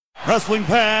Wrestling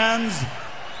fans,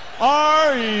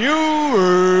 are you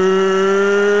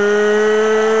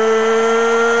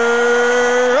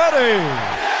ready?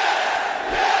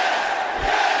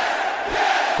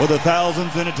 For the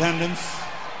thousands in attendance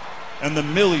and the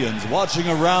millions watching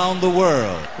around the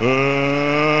world,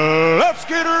 let's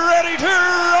get ready to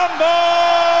rumble!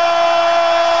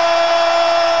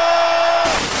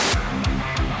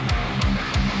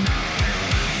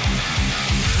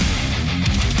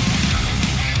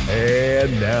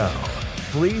 And now,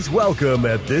 please welcome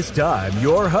at this time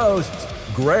your hosts,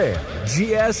 Graham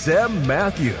GSM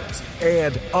Matthews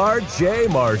and RJ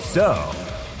Marceau.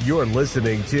 You're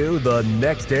listening to the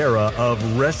next era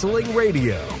of wrestling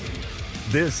radio.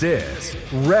 This is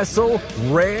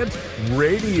WrestleRant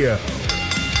Radio.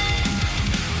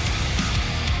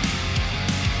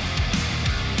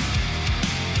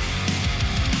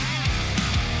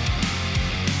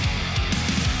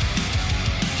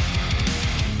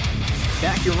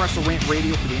 Back here on WrestleRant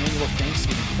Radio for the annual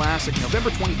Thanksgiving Classic,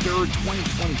 November 23rd,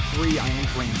 2023. I am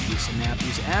Graham GSM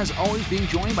Matthews, as always, being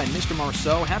joined by Mr.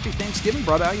 Marceau. Happy Thanksgiving,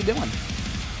 brother. How you doing?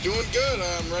 Doing good.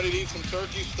 I'm ready to eat some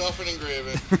turkey, stuffing, and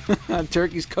gravy.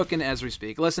 Turkey's cooking as we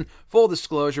speak. Listen, full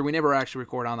disclosure, we never actually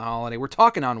record on the holiday. We're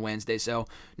talking on Wednesday, so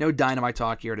no Dynamite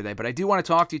talk here today. But I do want to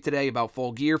talk to you today about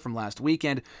Full Gear from last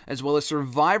weekend, as well as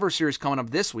Survivor Series coming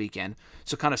up this weekend.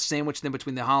 So kind of sandwiched in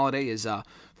between the holiday is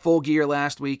Full Gear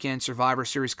last weekend, Survivor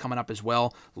Series coming up as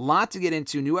well. Lot to get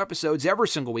into. New episodes every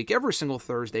single week, every single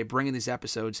Thursday, bringing these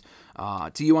episodes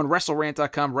to you on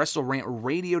WrestleRant.com,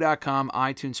 WrestleRantRadio.com,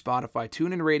 iTunes, Spotify,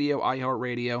 TuneIn Radio,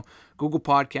 iHeartRadio, Google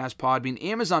Podcasts, Podbean,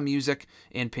 Amazon Music,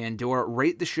 and Pandora.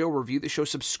 Rate the show, review the show,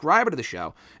 subscribe to the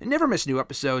show, and never miss new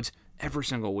episodes every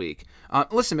single week.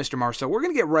 Listen, Mr. Marceau, we're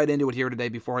going to get right into it here today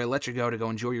before I let you go to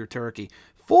go enjoy your turkey.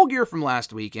 Full Gear from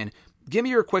last weekend. Give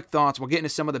me your quick thoughts. We'll get into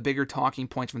some of the bigger talking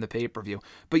points from the pay-per-view,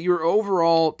 but your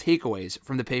overall takeaways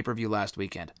from the pay-per-view last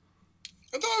weekend.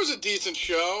 I thought it was a decent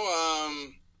show.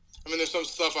 I mean, there's some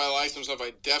stuff I liked, some stuff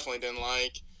I definitely didn't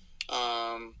like.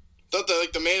 Thought that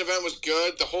the main event was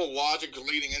good. The whole logic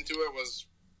leading into it was,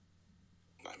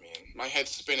 I mean, my head's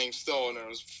spinning still, and it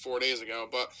was 4 days ago.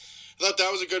 But I thought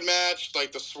that was a good match.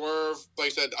 Like the swerve, like I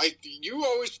said, you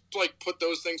always put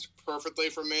those things perfectly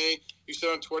for me. You said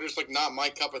on Twitter, it's not my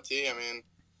cup of tea. I mean,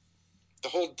 the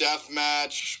whole death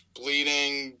match,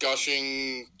 bleeding,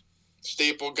 gushing,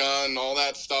 staple gun, all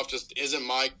that stuff just isn't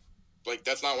my,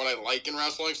 that's not what I like in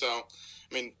wrestling. So,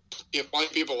 I mean, if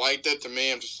people liked it, to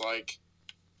me, I'm just like,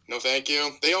 no thank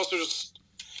you. They also just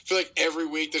feel like every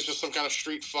week there's just some kind of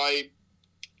street fight,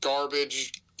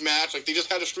 garbage match. They just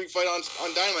had a street fight on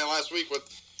Dynamite last week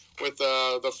with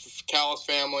the Callis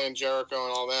family and Jericho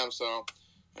and all them. So,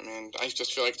 I mean, I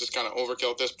just feel like it's just kind of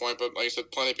overkill at this point. But like I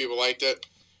said, plenty of people liked it.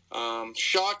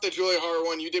 Shocked that Julia Hart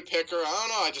won. You did pick her. I don't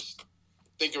know. I just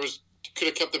think it could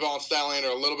have kept the ball on Statlander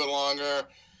a little bit longer.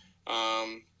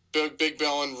 Big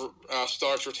Bill and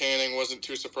Starks retaining wasn't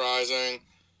too surprising.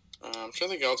 I'm trying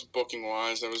to think else booking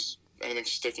wise. There was anything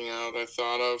sticking out that I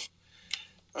thought of.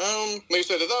 Like I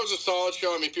said, I thought it was a solid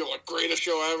show. I mean, people are like, greatest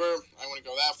show ever. I wouldn't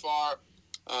go that far.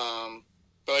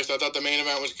 But like I said, I thought the main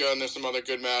event was good, and there's some other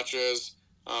good matches.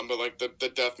 But the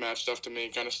death match stuff to me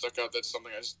kind of stuck out. That's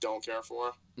something I just don't care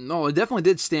for. No, it definitely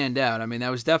did stand out. I mean,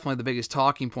 that was definitely the biggest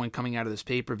talking point coming out of this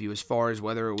pay-per-view as far as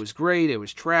whether it was great, it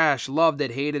was trash, loved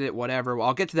it, hated it, whatever. Well,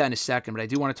 I'll get to that in a second, but I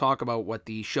do want to talk about what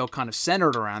the show kind of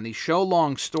centered around, the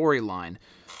show-long storyline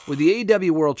with the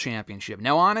AEW World Championship.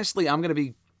 Now, honestly, I'm going to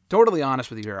be totally honest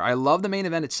with you here. I love the main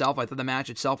event itself. I thought the match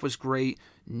itself was great.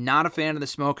 Not a fan of the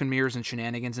smoke and mirrors and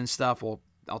shenanigans and stuff. Well,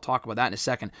 I'll talk about that in a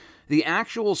second. The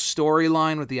actual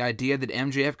storyline with the idea that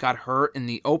MJF got hurt in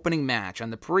the opening match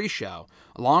on the pre-show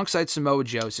alongside Samoa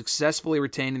Joe, successfully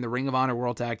retaining the Ring of Honor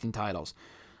World Tag Team titles,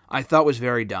 I thought was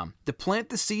very dumb. To plant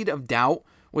the seed of doubt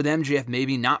with MJF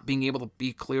maybe not being able to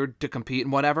be cleared to compete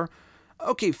and whatever,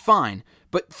 okay, fine.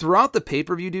 But throughout the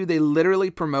pay-per-view, dude, they literally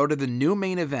promoted the new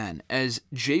main event as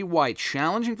Jay White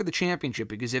challenging for the championship,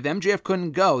 because if MJF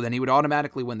couldn't go, then he would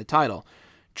automatically win the title.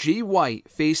 Jay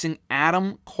White facing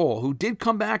Adam Cole, who did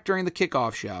come back during the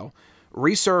kickoff show,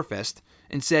 resurfaced,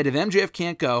 and said, if MJF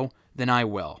can't go, then I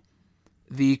will.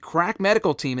 The crack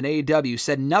medical team in AEW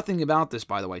said nothing about this,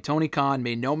 by the way. Tony Khan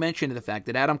made no mention of the fact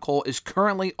that Adam Cole is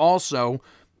currently also,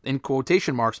 in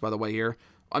quotation marks, by the way here,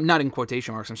 I'm not in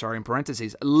quotation marks, I'm sorry, in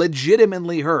parentheses,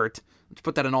 legitimately hurt. Let's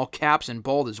put that in all caps and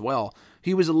bold as well.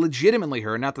 He was legitimately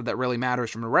hurt, not that that really matters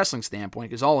from a wrestling standpoint,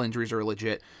 because all injuries are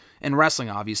legit in wrestling,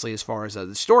 obviously, as far as the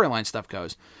storyline stuff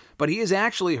goes. But he is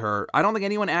actually hurt. I don't think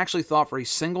anyone actually thought for a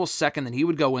single second that he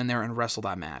would go in there and wrestle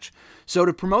that match. So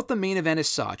to promote the main event as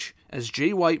such, as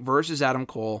Jay White versus Adam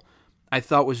Cole, I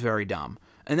thought was very dumb.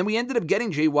 And then we ended up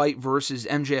getting Jay White versus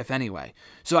MJF anyway.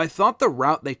 So I thought the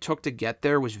route they took to get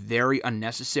there was very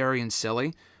unnecessary and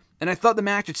silly. And I thought the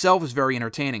match itself was very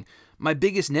entertaining. My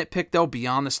biggest nitpick, though,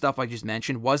 beyond the stuff I just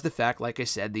mentioned, was the fact, like I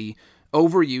said, the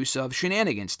overuse of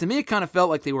shenanigans. To me, it kind of felt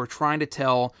like they were trying to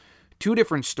tell two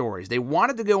different stories. They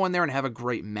wanted to go in there and have a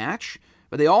great match,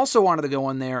 but they also wanted to go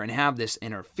in there and have this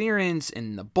interference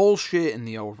and the bullshit and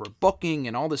the overbooking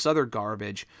and all this other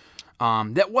garbage.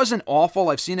 That wasn't awful.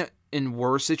 I've seen it in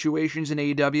worse situations in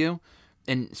AEW,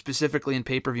 and specifically in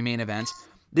pay-per-view main events.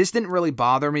 This didn't really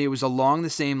bother me. It was along the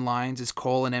same lines as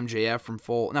Cole and MJF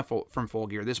from Full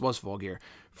Gear. This was Full Gear,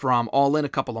 from All In a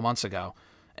couple of months ago.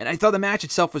 And I thought the match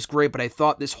itself was great, but I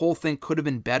thought this whole thing could have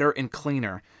been better and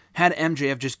cleaner had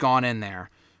MJF just gone in there.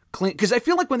 Because I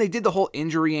feel like when they did the whole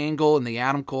injury angle and the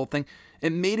Adam Cole thing,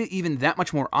 it made it even that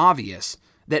much more obvious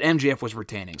that MJF was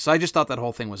retaining. So I just thought that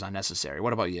whole thing was unnecessary.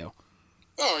 What about you?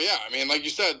 Oh, yeah. I mean, like you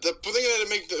said, the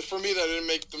thing for me that didn't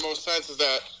make the most sense is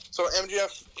that, so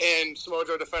MJF and Samoa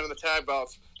Joe defended the tag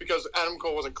belts because Adam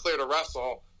Cole wasn't clear to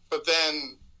wrestle, but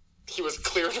then he was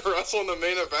clear to wrestle in the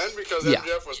main event because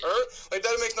MJF was hurt? Like,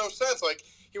 that makes no sense. Like,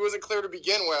 he wasn't clear to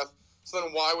begin with, so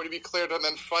then why would he be clear to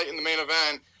then fight in the main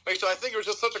event? Like, so I think it was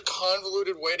just such a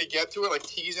convoluted way to get to it, like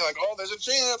teasing, like, oh, there's a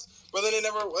chance, but then it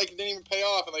never, like, didn't even pay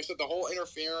off, and like said, the whole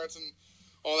interference and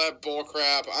all that bull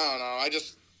crap. I don't know. I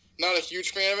just not a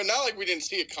huge fan of it. Not like we didn't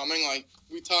see it coming. Like,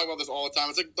 we talk about this all the time.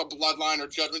 It's like the Bloodline or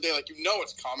Judgment Day. Like, you know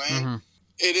it's coming. Mm-hmm.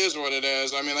 It is what it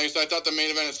is. I mean, like I said, I thought the main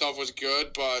event itself was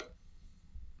good, but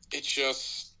it's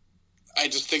just, I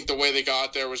just think the way they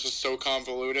got there was just so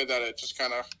convoluted that it just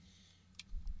kind of,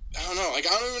 I don't know. Like,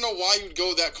 I don't even know why you'd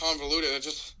go that convoluted. It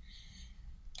just,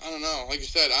 I don't know. Like you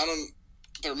said,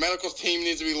 their medical team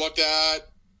needs to be looked at.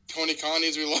 Tony Khan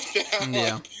needs to be looked at.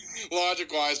 Yeah. Like,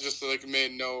 logic-wise, just like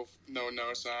made no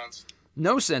sense.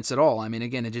 No sense at all. I mean,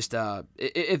 again, it just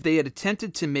if they had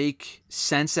attempted to make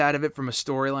sense out of it from a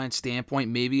storyline standpoint,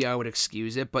 maybe I would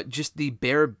excuse it. But just the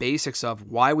bare basics of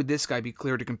why would this guy be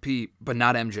cleared to compete, but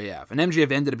not MJF? And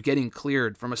MJF ended up getting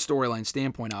cleared from a storyline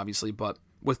standpoint, obviously. But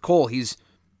with Cole, he's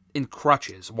in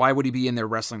crutches. Why would he be in there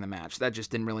wrestling the match? That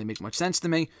just didn't really make much sense to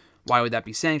me. Why would that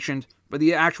be sanctioned? But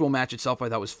the actual match itself, I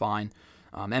thought was fine.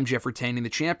 MJF retaining the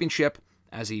championship,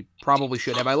 as he probably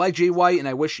should have. I like Jay White, and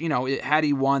I wish, had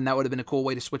he won, that would have been a cool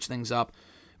way to switch things up.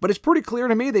 But it's pretty clear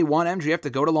to me they want MJF to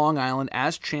go to Long Island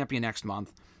as champion next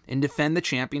month and defend the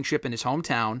championship in his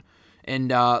hometown.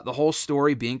 And the whole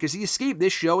story being, because he escaped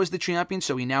this show as the champion,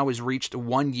 so he now has reached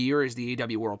 1 year as the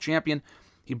AEW World Champion.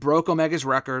 He broke Omega's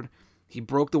record. He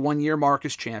broke the 1 year mark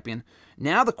as champion.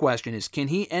 Now the question is, can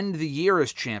he end the year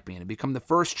as champion and become the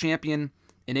first champion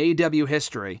in AEW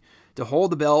history to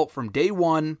hold the belt from day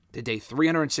 1 to day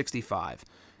 365?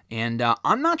 And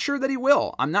I'm not sure that he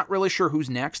will. I'm not really sure who's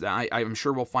next. I'm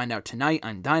sure we'll find out tonight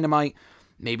on Dynamite.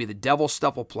 Maybe the Devil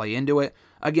stuff will play into it.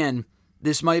 Again,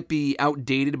 this might be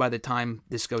outdated by the time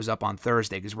this goes up on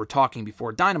Thursday, because we're talking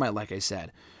before Dynamite, like I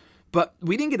said. But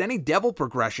we didn't get any Devil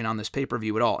progression on this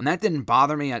pay-per-view at all, and that didn't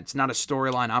bother me. It's not a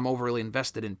storyline I'm overly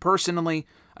invested in personally.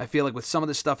 I feel like with some of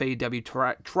the stuff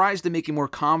AEW tries to make it more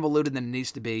convoluted than it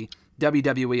needs to be.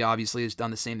 WWE obviously has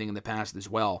done the same thing in the past as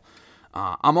well.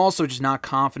 I'm also just not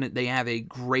confident they have a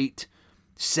great,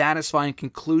 satisfying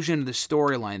conclusion to the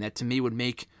storyline that to me would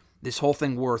make this whole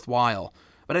thing worthwhile.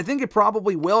 But I think it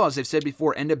probably will, as I've said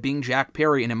before, end up being Jack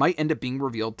Perry, and it might end up being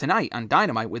revealed tonight on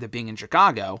Dynamite with it being in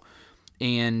Chicago.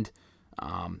 And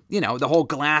the whole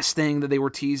Glass thing that they were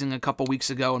teasing a couple weeks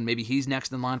ago, and maybe he's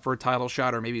next in line for a title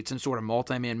shot, or maybe it's some sort of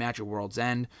multi-man match at World's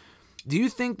End. Do you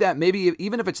think that maybe,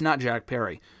 even if it's not Jack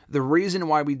Perry, the reason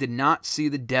why we did not see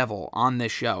the Devil on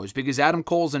this show is because Adam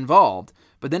Cole's involved?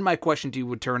 But then my question to you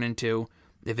would turn into,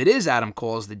 if it is Adam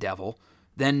Cole as the Devil,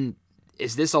 then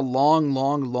is this a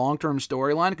long-term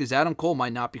storyline? Because Adam Cole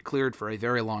might not be cleared for a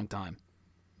very long time.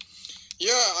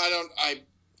 Yeah,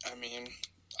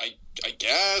 I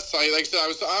guess. I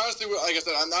was honestly, like I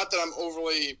said, I'm not that I'm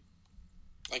overly,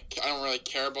 like, I don't really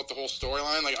care about the whole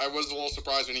storyline. Like, I was a little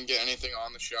surprised we didn't get anything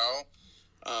on the show.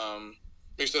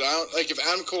 Because I don't, like, if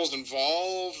Adam Cole's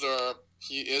involved or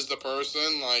he is the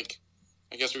person, like,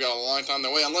 I guess we got a long time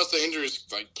to wait. Unless the injury is,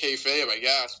 like, kayfabe, I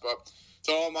guess. But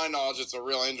to all my knowledge, it's a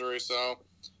real injury. So,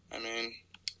 I mean,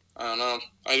 I don't know.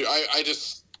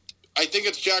 I think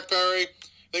it's Jack Perry.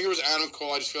 I think it was Adam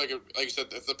Cole. I just feel like I said,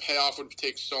 if the payoff would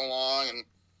take so long, and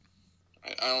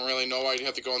I don't really know why you'd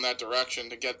have to go in that direction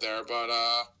to get there. But,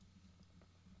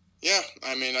 yeah,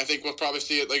 I mean, I think we'll probably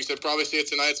see it. Like you said, probably see it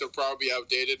tonight, so it'll probably be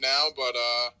outdated now. But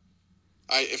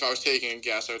if I was taking a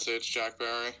guess, I would say it's Jack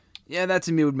Perry. Yeah, that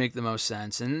to me would make the most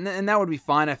sense, and that would be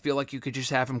fine. I feel like you could just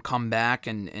have him come back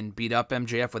and beat up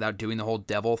MJF without doing the whole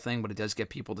devil thing, but it does get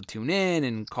people to tune in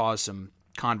and cause some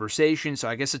conversation, so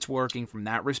I guess it's working from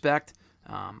that respect.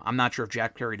 I'm not sure if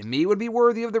Jack Perry to me would be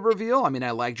worthy of the reveal. I mean,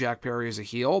 I like Jack Perry as a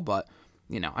heel, but,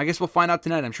 I guess we'll find out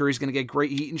tonight. I'm sure he's going to get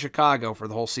great heat in Chicago for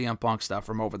the whole CM Punk stuff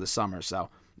from over the summer, so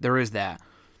there is that.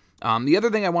 The other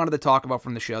thing I wanted to talk about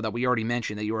from the show that we already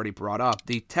mentioned, that you already brought up,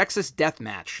 the Texas Death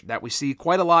Match that we see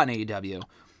quite a lot in AEW.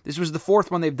 This was the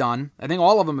fourth one they've done. I think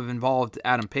all of them have involved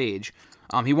Adam Page.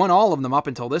 He won all of them up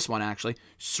until this one, actually.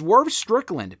 Swerve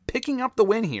Strickland picking up the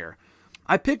win here.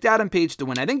 I picked Adam Page to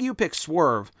win. I think you picked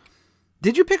Swerve.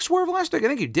 Did you pick Swerve last week? I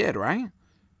think you did, right?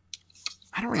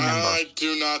 I don't remember. I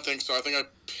do not think so. I think I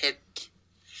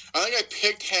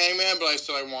picked Hangman, but I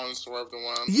said I wanted Swerve to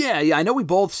win. Yeah, I know we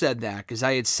both said that, because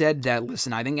I had said that,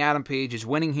 listen, I think Adam Page is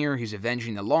winning here. He's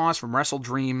avenging the loss from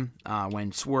WrestleDream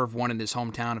when Swerve won in his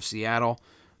hometown of Seattle.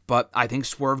 But I think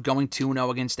Swerve going 2-0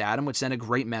 against Adam would send a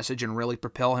great message and really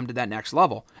propel him to that next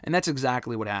level. And that's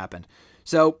exactly what happened.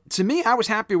 So, to me, I was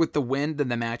happier with the win than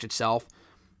the match itself.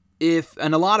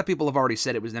 And a lot of people have already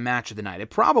said it was the match of the night. It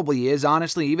probably is,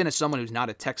 honestly, even as someone who's not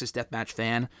a Texas Deathmatch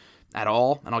fan at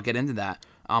all, and I'll get into that.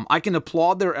 I can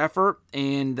applaud their effort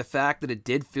and the fact that it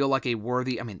did feel like a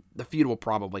worthy... I mean, the feud will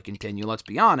probably continue, let's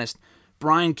be honest.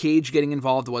 Brian Cage getting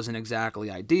involved wasn't exactly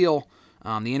ideal.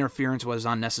 The interference was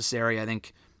unnecessary. I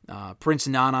think Prince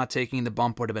Nana taking the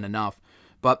bump would have been enough.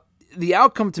 But the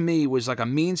outcome to me was like a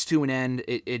means to an end.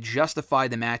 It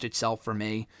justified the match itself for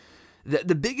me.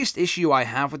 The biggest issue I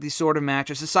have with these sort of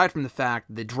matches, aside from the fact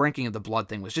the drinking of the blood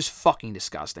thing was just fucking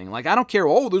disgusting. Like, I don't care,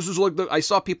 this is like I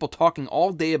saw people talking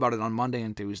all day about it on Monday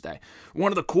and Tuesday.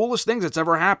 One of the coolest things that's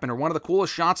ever happened, or one of the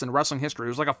coolest shots in wrestling history,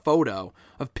 was like a photo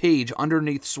of Paige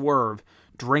underneath Swerve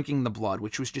drinking the blood,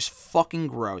 which was just fucking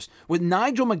gross. With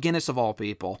Nigel McGuinness, of all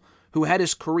people, who had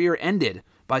his career ended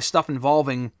by stuff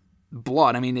involving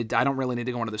blood. I mean, I don't really need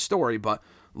to go into the story, but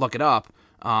look it up.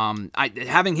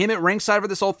 Having him at ringside for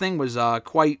this whole thing was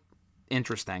quite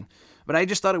interesting, but I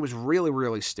just thought it was really,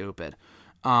 really stupid.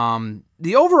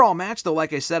 The overall match, though,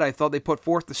 like I said, I thought they put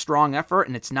forth a strong effort,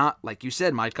 and it's not, like you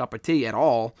said, my cup of tea at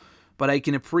all, but I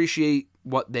can appreciate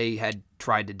what they had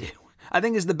tried to do. I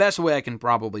think is the best way I can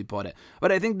probably put it.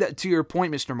 But I think that, to your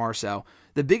point, Mr. Marceau,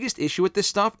 the biggest issue with this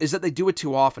stuff is that they do it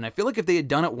too often. I feel like if they had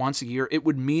done it once a year, it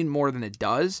would mean more than it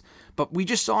does. But we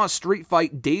just saw a street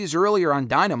fight days earlier on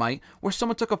Dynamite where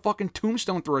someone took a fucking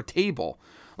tombstone through a table.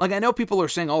 Like, I know people are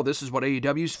saying, this is what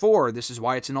AEW's for. This is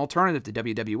why it's an alternative to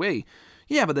WWE.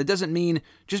 Yeah, but that doesn't mean,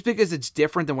 just because it's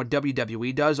different than what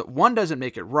WWE does, one, doesn't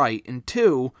make it right, and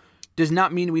two, does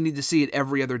not mean we need to see it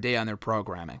every other day on their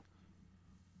programming.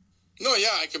 No, yeah,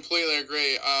 I completely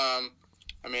agree. I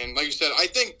mean, like you said, I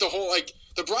think the whole,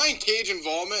 the Brian Cage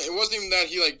involvement, it wasn't even that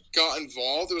he, got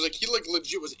involved. It was, he,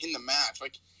 legit was in the match.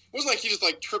 It wasn't like he just,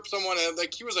 tripped someone and,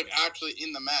 he was, actually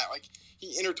in the match.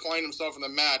 He intertwined himself in the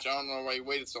match. I don't know why he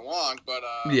waited so long, but,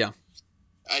 yeah.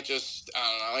 I don't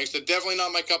know. Like I said, definitely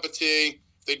not my cup of tea.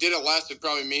 If they did it less, it'd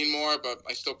probably mean more, but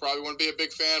I still probably wouldn't be a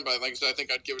big fan. But, like I said, I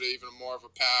think I'd give it even more of a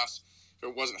pass if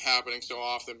it wasn't happening so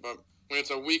often. But when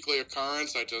it's a weekly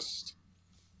occurrence, I don't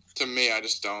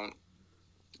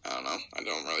know. I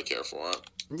don't really care for it.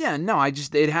 Yeah, no,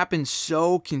 it happens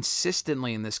so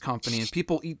consistently in this company, and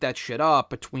people eat that shit up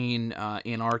between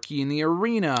Anarchy in the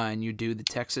Arena, and you do the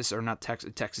Texas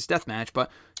Deathmatch, but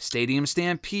Stadium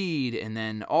Stampede, and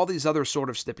then all these other sort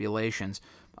of stipulations.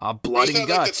 Blood and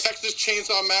guts. The Texas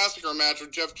Chainsaw Massacre match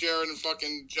with Jeff Jarrett and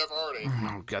fucking Jeff Hardy.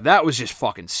 Oh, God, that was just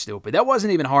fucking stupid. That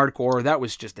wasn't even hardcore. That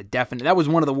was just that was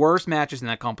one of the worst matches in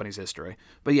that company's history.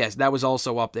 But yes, that was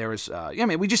also up there as,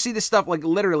 we just see this stuff,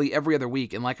 literally every other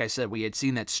week. And like I said, we had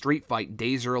seen that street fight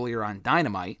days earlier on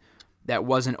Dynamite that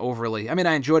wasn't overly, I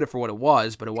enjoyed it for what it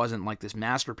was, but it wasn't this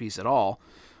masterpiece at all.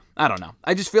 I don't know.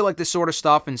 I just feel like this sort of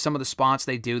stuff and some of the spots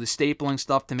they do, the stapling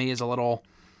stuff to me is a little...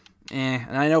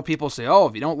 And I know people say,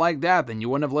 if you don't like that, then you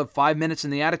wouldn't have lived 5 minutes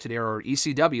in the Attitude Era or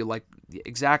ECW.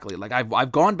 Exactly.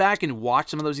 I've gone back and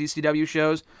watched some of those ECW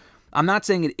shows. I'm not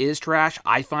saying it is trash.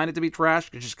 I find it to be trash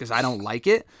just because I don't like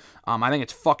it. I think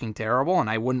it's fucking terrible, and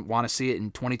I wouldn't want to see it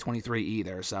in 2023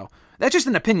 either. So that's just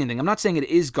an opinion thing. I'm not saying it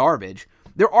is garbage.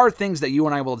 There are things that you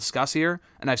and I will discuss here,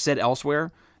 and I've said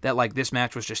elsewhere, that this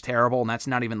match was just terrible, and that's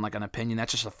not even an opinion.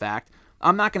 That's just a fact.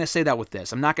 I'm not going to say that with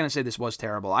this. I'm not going to say this was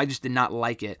terrible. I just did not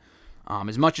like it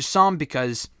as much as some,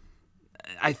 because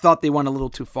I thought they went a little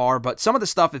too far. But some of the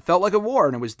stuff, it felt like a war,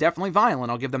 and it was definitely violent.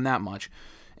 I'll give them that much.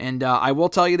 And I will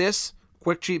tell you this,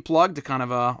 quick cheap plug to kind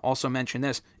of also mention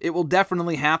this. It will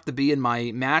definitely have to be in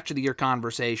my match of the year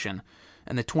conversation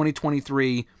and the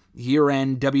 2023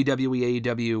 year-end WWE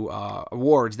AEW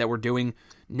awards that we're doing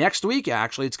next week,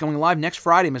 actually. It's going live next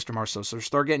Friday, Mr. Marceau, so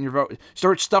start getting your vote.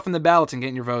 Start stuffing the ballots and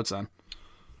getting your votes on.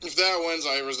 If that wins,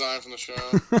 I resign from the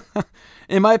show.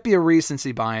 It might be a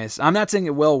recency bias. I'm not saying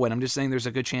it will win. I'm just saying there's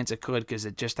a good chance it could because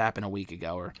it just happened a week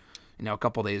ago or, a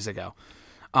couple days ago.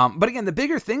 But again, the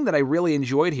bigger thing that I really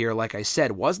enjoyed here, like I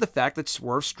said, was the fact that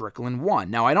Swerve Strickland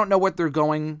won. Now, I don't know what they're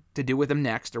going to do with him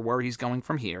next or where he's going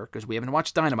from here because we haven't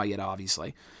watched Dynamite yet,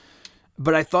 obviously.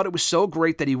 But I thought it was so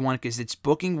great that he won because it's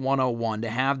booking 101 to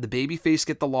have the babyface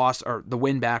get the loss, or the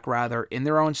win back, rather, in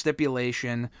their own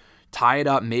stipulation, tie it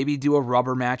up, maybe do a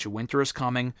rubber match. Winter is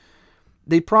coming.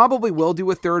 They probably will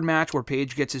do a third match where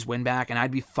Page gets his win back, and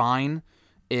I'd be fine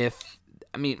if,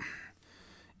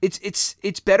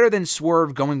 it's better than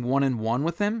Swerve going 1-1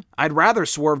 with him. I'd rather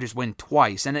Swerve just win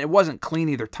twice, and it wasn't clean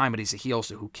either time, but he's a heel,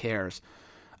 so who cares?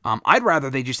 I'd rather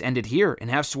they just end it here and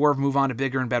have Swerve move on to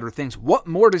bigger and better things. What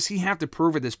more does he have to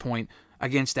prove at this point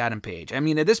against Adam Page?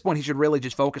 At this point, he should really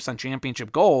just focus on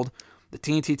championship gold, the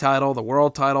TNT title, the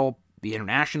world title, the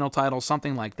international title,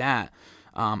 something like that.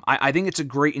 I think it's a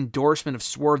great endorsement of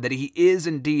Swerve that he is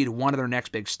indeed one of their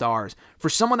next big stars. For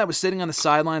someone that was sitting on the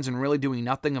sidelines and really doing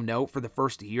nothing of note for the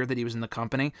first year that he was in the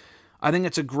company, I think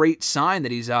it's a great sign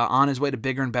that he's on his way to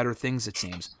bigger and better things, it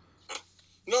seems.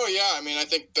 No, yeah, I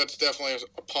think that's definitely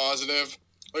a positive.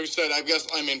 Like you said,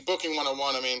 booking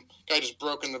 101, guy just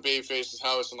broke in the babyface's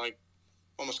house and,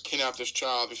 almost kidnapped his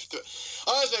child.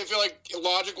 Honestly, I feel like,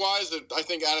 logic-wise, I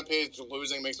think Adam Page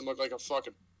losing makes him look like a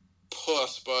fucking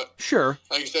puss, but... Sure.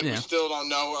 Like you said, we still don't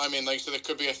know. Like you said, it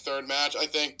could be a third match. I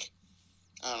don't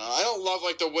know. I don't love,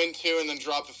 the win two and then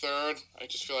drop the third. I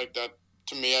just feel like that,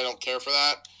 to me, I don't care for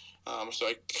that. So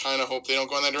I kind of hope they don't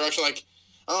go in that direction. I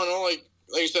don't know, like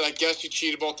you said, I guess he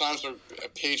cheated both times, so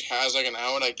Page has, an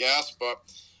out, I guess, but...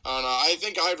 I don't know. I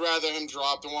think I'd rather him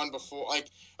drop the one before. I'd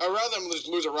rather him just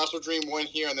lose a Wrestle Dream, win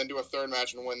here, and then do a third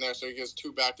match and win there, so he gets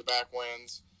 2 back-to-back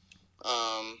wins.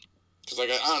 Because, I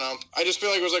don't know. I just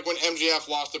feel like it was like when MJF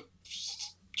lost to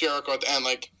Jericho at the end.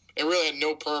 It really had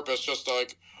no purpose, just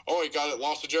he got it,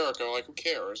 lost to Jericho. Who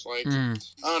cares? I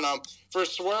don't know. For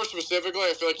Swerve specifically,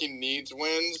 I feel like he needs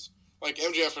wins.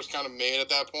 MJF was kind of made at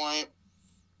that point.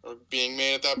 Or being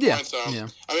made at that point, so yeah.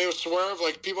 With Swerve,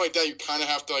 people like that, you kind of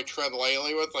have to tread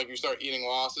lightly with. You start eating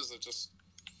losses, it just.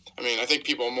 I think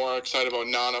people are more excited about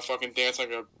Nana fucking dancing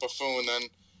like a buffoon than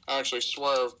actually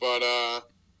Swerve. But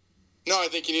no, I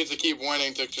think he needs to keep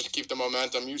winning to just keep the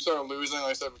momentum. You start losing,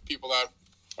 like I said, with people that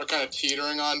are kind of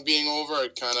teetering on being over,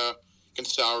 it kind of can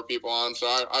sour people on. So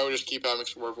I would just keep having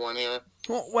Swerve win here.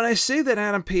 Well, when I say that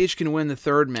Adam Page can win the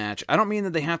third match, I don't mean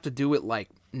that they have to do it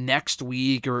next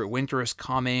week or Winter is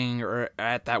Coming or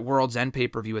at that World's End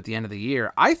pay-per-view at the end of the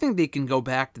year. I think they can go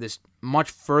back to this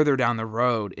much further down the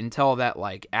road and tell that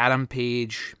Adam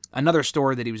Page, another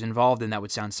story that he was involved in that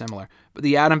would sound similar, but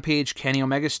the Adam Page Kenny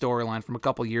Omega storyline from a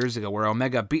couple years ago where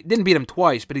Omega didn't beat him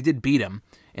twice, but he did beat him,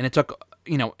 and it took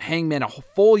Hangman a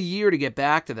full year to get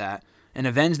back to that and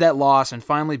avenge that loss and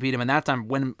finally beat him, and that time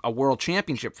win a world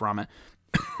championship from it.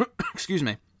 Excuse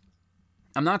me.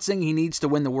 I'm not saying he needs to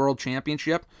win the world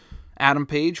championship, Adam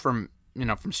Page, from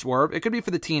Swerve. It could be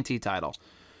for the TNT title.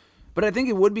 But I think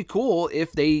it would be cool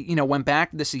if they, went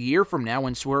back to this a year from now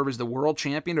when Swerve is the world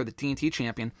champion or the TNT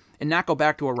champion and not go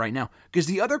back to it right now. Because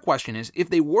the other question is, if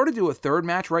they were to do a third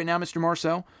match right now, Mr.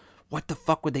 Marceau, what the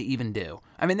fuck would they even do?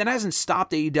 That hasn't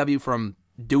stopped AEW from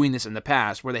doing this in the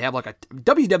past, where they have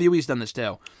WWE's done this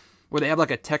too, where they have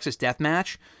a Texas death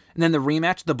match. And then the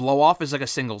rematch, the blow-off, is a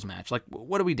singles match.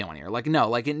 What are we doing here?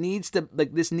 No, it needs to,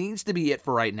 this needs to be it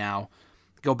for right now.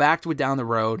 Go back to it down the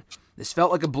road. This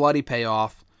felt like a bloody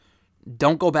payoff.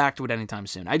 Don't go back to it anytime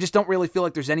soon. I just don't really feel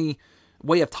like there's any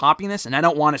way of topping this, and I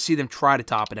don't want to see them try to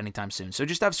top it anytime soon. So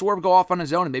just have Swerve go off on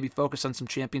his own and maybe focus on some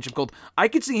championship gold. I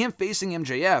could see him facing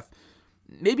MJF.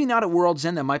 Maybe not at World's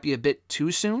End. That might be a bit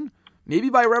too soon. Maybe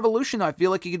by Revolution, though, I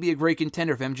feel like he could be a great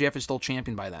contender if MJF is still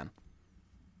champion by then.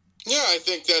 Yeah, I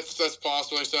think that's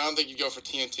possible. So I don't think you go for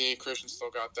TNT. Christian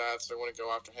still got that, so I want to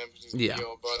go after him because he's a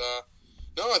heel. But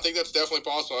no, I think that's definitely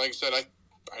possible. Like I said,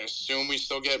 I assume we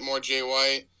still get more Jay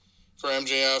White for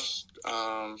MJF.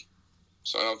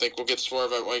 So I don't think we'll get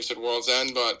Swerve at, like you said, World's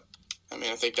End. But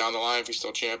I think down the line, if he's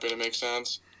still champion, it makes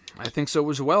sense. I think so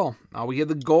as well. We get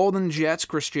the Golden Jets,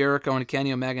 Chris Jericho and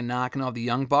Kenny Omega knocking off the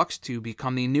Young Bucks to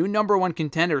become the new number one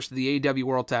contenders to the AEW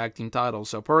World Tag Team titles.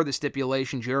 So per the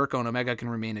stipulation, Jericho and Omega can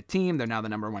remain a team. They're now the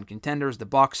number one contenders. The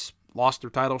Bucks lost their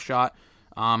title shot,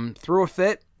 threw a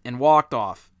fit, and walked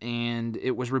off. And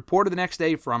it was reported the next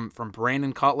day from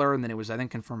Brandon Cutler, and then it was, I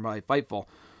think, confirmed by Fightful.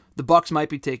 The Bucks might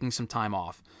be taking some time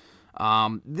off.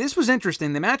 This was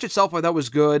interesting. The match itself I thought was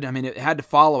good. I mean, it had to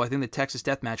follow, I think, the Texas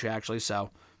Death Match, actually,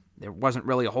 so there wasn't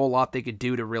really a whole lot they could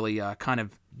do to really kind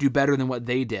of do better than what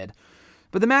they did.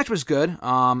 But the match was good.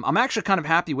 I'm actually kind of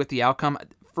happy with the outcome.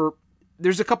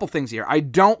 There's a couple things here. I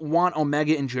don't want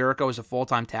Omega and Jericho as a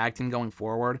full-time tag team going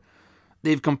forward.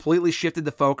 They've completely shifted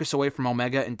the focus away from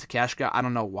Omega and Takeshita. I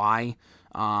don't know why.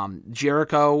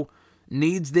 Jericho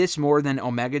needs this more than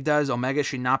Omega does. Omega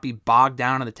should not be bogged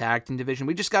down in the tag team division.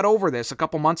 We just got over this a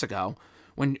couple months ago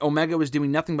when Omega was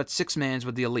doing nothing but six-mans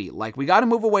with the Elite. Like, we got to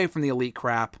move away from the Elite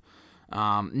crap.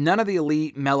 None of the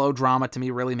Elite melodrama to me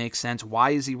really makes sense.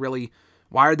 Why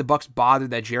are the Bucks bothered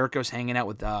that Jericho's hanging out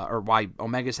with, or why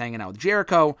Omega's hanging out with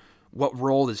Jericho? What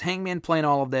role does Hangman play in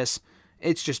all of this?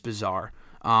 It's just bizarre.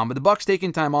 But the Bucks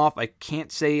taking time off, I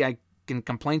can't say I can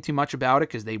complain too much about it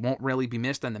because they won't really be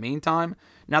missed in the meantime.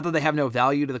 Not that they have no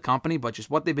value to the company, but just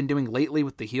what they've been doing lately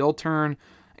with the heel turn.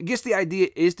 I guess the idea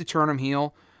is to turn them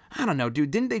heel. I don't know,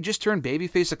 dude. Didn't they just turn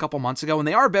babyface a couple months ago? And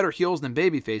they are better heels than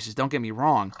babyfaces, don't get me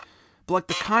wrong. But like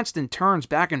the constant turns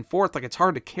back and forth, like it's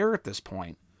hard to care at this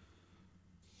point.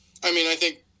 I mean, I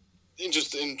think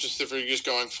just if we're just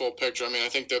going full picture, I mean, I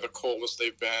think they're the coldest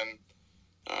they've been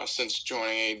since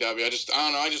joining AEW. I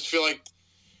don't know. I just feel like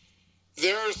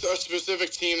there's a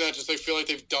specific team that just I feel like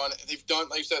they've done,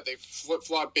 like you said, they've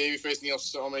flip-flopped babyface Neil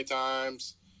so many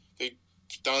times. They've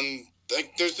done,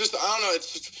 like, there's just, I don't know,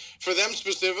 it's just, for them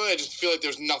specifically, I just feel like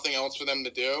there's nothing else for them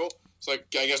to do. It's like,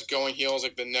 I guess going heel is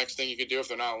like the next thing you could do if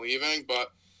they're not leaving,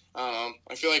 but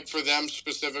I feel like for them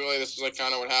specifically, this is like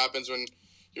kind of what happens when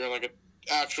you're like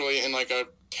actually in like a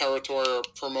territory or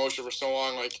promotion for so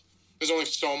long. Like, there's only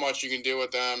so much you can do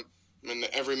with them. I mean,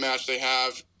 every match they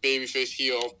have, babyface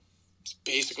heel, it's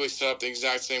basically set up the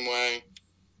exact same way.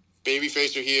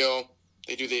 Babyface or heel,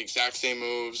 they do the exact same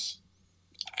moves.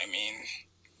 I mean,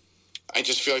 I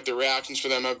just feel like the reactions for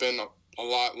them have been a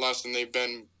lot less than they've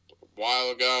been a while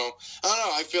ago. I don't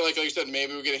know. I feel like you said,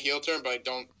 maybe we get a heel turn, but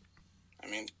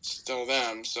it's still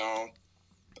them. So,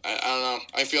 I don't know.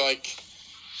 I feel like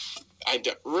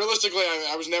realistically,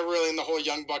 I was never really in the whole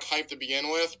Young Buck hype to begin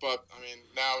with, but, I mean,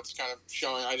 now it's kind of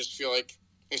showing. I just feel like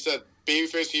I said,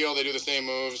 babyface heel, they do the same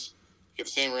moves, get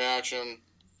the same reaction.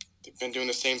 They've been doing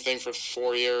the same thing for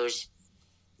 4 years.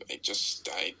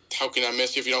 How can I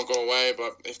miss you if you don't go away?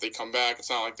 But if they come back, it's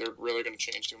not like they're really going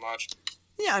to change too much.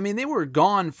 Yeah, I mean, they were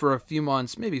gone for a few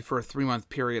months, maybe for a 3-month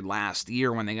period last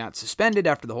year when they got suspended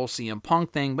after the whole CM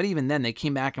Punk thing, but even then they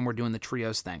came back and were doing the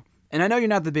trios thing. And I know you're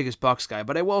not the biggest Bucks guy,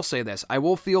 but I will say this. I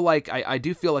do feel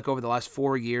like over the last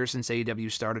 4 years since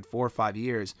AEW started, 4 or 5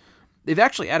 years, they've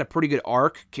actually had a pretty good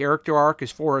character arc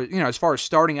as far as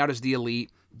starting out as the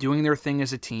Elite, doing their thing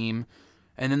as a team,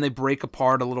 and then they break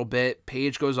apart a little bit.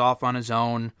 Page goes off on his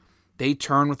own. They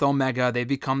turn with Omega. They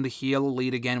become the heel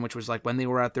Elite again, which was like when they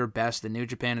were at their best in New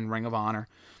Japan and Ring of Honor.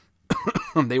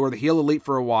 They were the heel Elite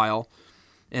for a while,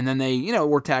 and then they,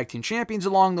 were tag team champions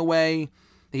along the way.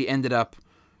 They ended up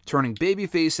turning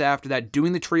babyface after that,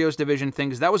 doing the trios division thing,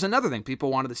 because that was another thing.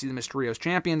 People wanted to see them as trios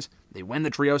champions. They win the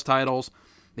trios titles.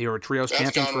 They were trios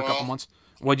champions for a couple months.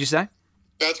 What'd you say?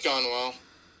 That's gone well.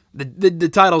 The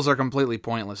titles are completely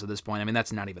pointless at this point. I mean,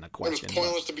 that's not even a question. It was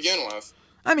pointless to begin with.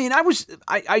 I mean,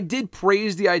 I did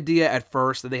praise the idea at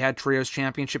first that they had trios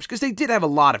championships, because they did have a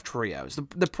lot of trios.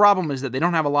 The problem is that they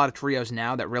don't have a lot of trios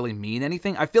now that really mean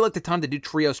anything. I feel like the time to do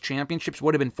trios championships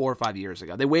would have been 4 or 5 years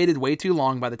ago. They waited way too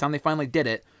long. By the time they finally did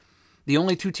it, the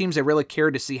only 2 teams I really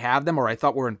cared to see have them, or I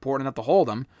thought were important enough to hold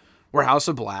them, were House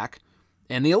of Black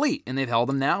and the Elite, and they've held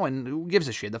them now, and who gives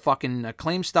a shit? The fucking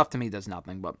Acclaim stuff to me does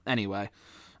nothing, but anyway.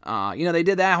 They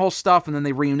did that whole stuff, and then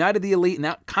they reunited the Elite, and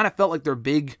that kind of felt like their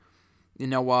big,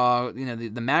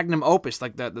 the magnum opus,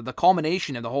 like the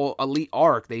culmination of the whole Elite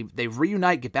arc. They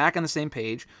reunite, get back on the same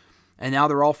page, and now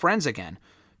they're all friends again.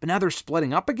 But now they're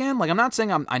splitting up again? Like, I'm not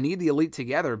saying I need the Elite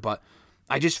together, but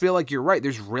I just feel like you're right.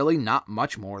 There's really not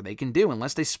much more they can do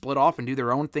unless they split off and do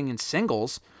their own thing in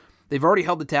singles. They've already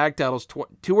held the tag titles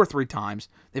 2 or 3 times.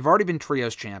 They've already been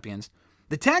trios champions.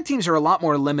 The tag teams are a lot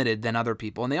more limited than other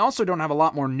people, and they also don't have a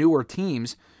lot more newer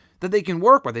teams that they can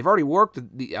work with. They've already worked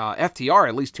with the FTR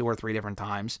at least 2 or 3 different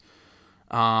times.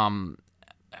 Are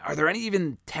there any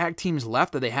even tag teams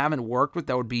left that they haven't worked with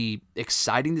that would be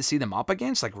exciting to see them up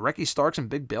against? Like Ricky Starks and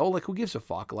Big Bill? Like, who gives a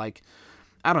fuck? Like,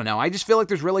 I don't know. I just feel like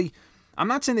there's really... I'm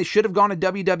not saying they should have gone to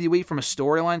WWE from a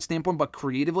storyline standpoint, but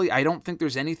creatively, I don't think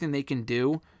there's anything they can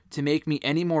do to make me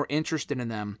any more interested in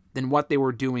them than what they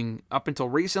were doing up until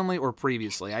recently or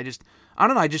previously. I don't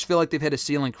know. I just feel like they've hit a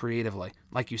ceiling creatively,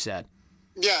 like you said.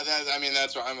 Yeah,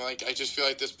 that's what I'm like. I just feel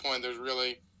like at this point there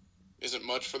really isn't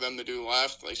much for them to do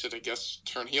left. Like I said, I guess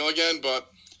turn heel again, but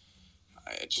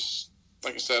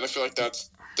like I said, I feel like I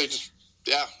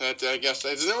guess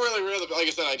it's not really, like I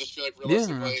said, I just feel like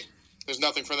realistically, there's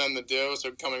nothing for them to do,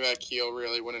 so coming back heel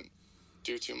really wouldn't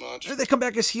do too much. They come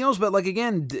back as heels, but like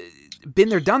again, been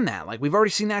there, done that. Like we've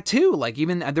already seen that too. Like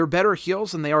even they're better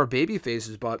heels than they are baby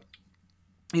faces, but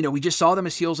we just saw them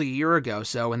as heels a year ago.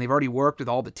 So, and they've already worked with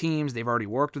all the teams. They've already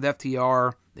worked with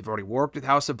FTR. They've already worked with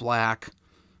House of Black.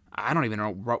 I don't even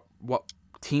know what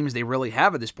teams they really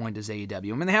have at this point as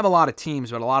AEW. I mean, they have a lot of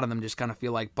teams, but a lot of them just kind of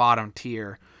feel like bottom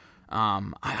tier.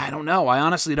 I don't know. I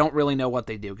honestly don't really know what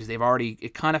they do because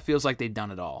it kind of feels like they've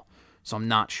done it all. So I'm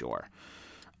not sure.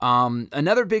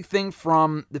 Another big thing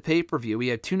from the pay-per-view, we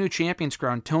have 2 new champions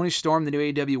crowned. Toni Storm, the new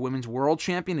AEW Women's World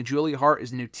Champion, and Julia Hart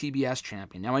is the new TBS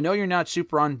Champion. Now, I know you're not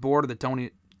super on board with the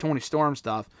Toni Storm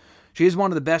stuff. She is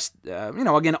one of the best,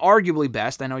 again, arguably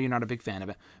best. I know you're not a big fan of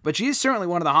it. But she is certainly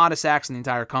one of the hottest acts in the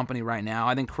entire company right now.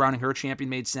 I think crowning her champion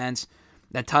made sense.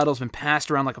 That title's been passed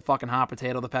around like a fucking hot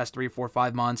potato the past 3, 4,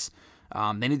 5 months.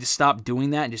 They need to stop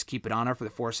doing that and just keep it on her for the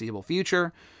foreseeable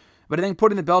future. But I think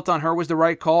putting the belt on her was the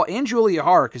right call. And Julia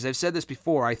Hart, because I've said this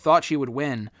before, I thought she would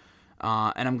win.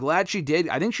 And I'm glad she did.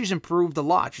 I think she's improved a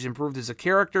lot. She's improved as a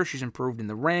character. She's improved in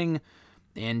the ring.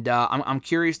 And I'm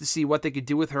curious to see what they could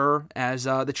do with her as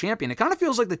the champion. It kind of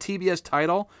feels like the TBS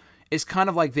title is kind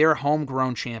of like their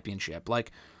homegrown championship.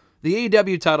 Like the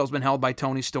AEW title's been held by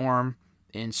Toni Storm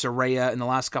and Saraya in the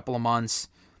last couple of months.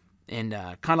 And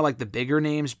kind of like the bigger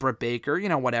names, Britt Baker,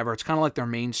 whatever. It's kind of like their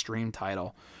mainstream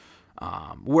title.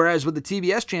 Whereas with the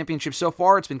TBS Championship so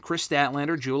far, it's been Chris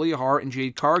Statlander, Julia Hart, and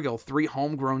Jade Cargill, 3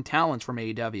 homegrown talents from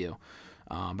AEW.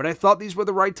 But I thought these were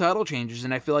the right title changes,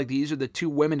 and I feel like these are the 2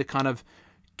 women to kind of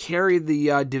carry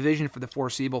the division for the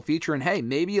foreseeable future. And hey,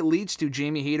 maybe it leads to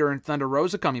Jamie Hayter and Thunder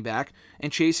Rosa coming back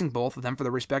and chasing both of them for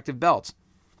the respective belts.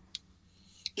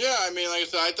 Yeah, I mean, like I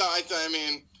said,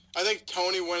 I think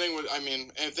Toni winning would. Like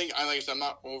I said, I'm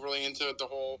not overly into the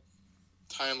whole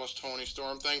timeless Toni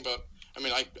Storm thing, but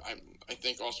I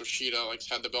think also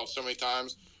Shida had the belt so many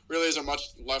times. Really isn't much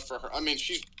left for her. I mean,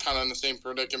 she's kind of in the same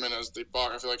predicament as the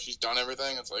Buck. I feel like she's done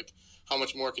everything. It's like, how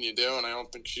much more can you do? And I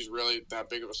don't think she's really that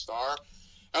big of a star.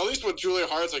 At least with Julia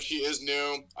Hart, it's like she is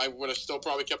new. I would have still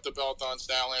probably kept the belt on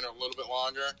Statlander a little bit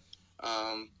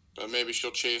longer. But maybe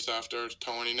she'll chase after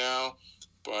Toni now.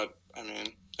 But,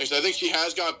 like I said, I think she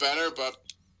has got better, but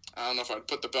I don't know if I'd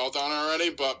put the belt on her already.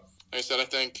 But, like I said, I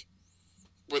think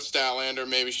with Statlander,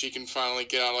 maybe she can finally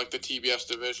get out of the TBS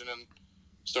division and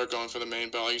start going for the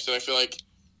main belt. Like you said, I feel like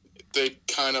they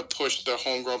kind of pushed the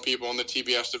homegrown people in the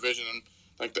TBS division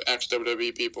and the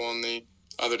ex-WWE people in the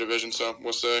other division. So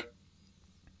we'll see.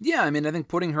 Yeah, I think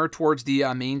putting her towards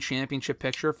the main championship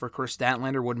picture for Chris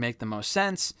Statlander would make the most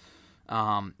sense.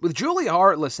 With Julia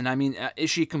Hart, listen, is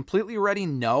she completely ready?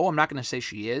 No, I'm not going to say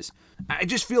she is. I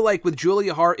just feel like with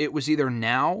Julia Hart, it was either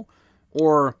now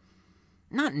or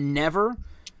not never.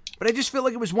 But I just feel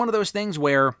like it was one of those things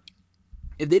where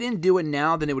if they didn't do it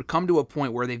now, then it would come to a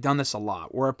point where they've done this a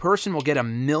lot, where a person will get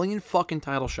 1 million fucking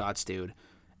title shots, dude,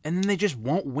 and then they just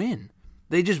won't win.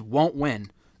 They just won't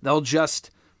win. They'll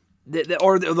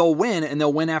win, and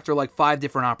they'll win after 5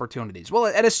 different opportunities. Well,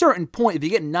 at a certain point, if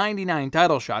you get 99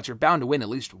 title shots, you're bound to win at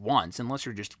least once, unless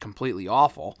you're just completely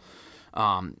awful.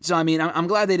 I'm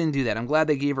glad they didn't do that. I'm glad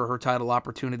they gave her title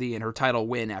opportunity and her title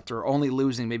win after only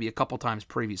losing maybe a couple times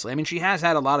previously. She has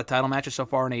had a lot of title matches so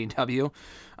far in AEW,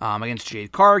 against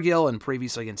Jade Cargill and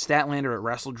previously against Statlander at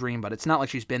Wrestle Dream, but it's not like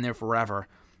she's been there forever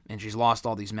and she's lost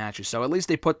all these matches. So at least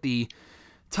they put the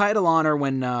title on her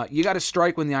when you got to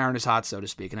strike when the iron is hot, so to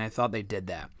speak, and I thought they did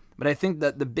that. But I think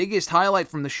that the biggest highlight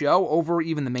from the show, over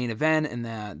even the main event and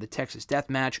the Texas Death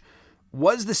Match,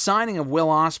 was the signing of Will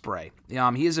Ospreay.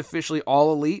 He is officially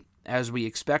all elite, as we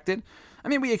expected.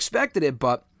 We expected it,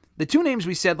 but the 2 names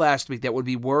we said last week that would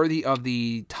be worthy of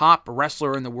the top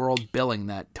wrestler in the world billing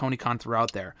that Tony Khan threw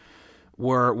out there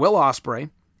were Will Ospreay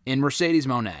and Mercedes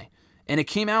Moné. And it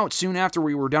came out soon after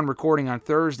we were done recording on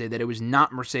Thursday that it was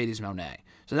not Mercedes Moné.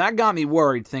 So that got me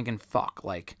worried, thinking, fuck,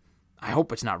 I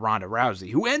hope it's not Ronda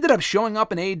Rousey, who ended up showing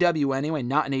up in AEW anyway,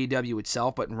 not in AEW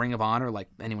itself, but in Ring of Honor,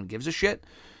 anyone gives a shit.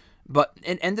 But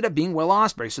it ended up being Will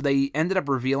Ospreay. So they ended up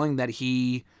revealing that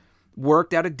he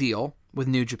worked out a deal with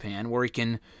New Japan where he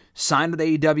can sign with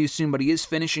AEW soon, but he is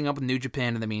finishing up with New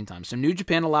Japan in the meantime. So New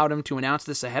Japan allowed him to announce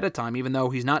this ahead of time, even though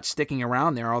he's not sticking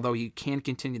around there, although he can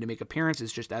continue to make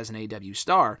appearances just as an AEW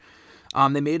star.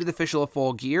 They made it official at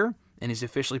Full Gear, and he's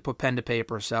officially put pen to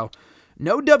paper. So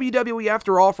no WWE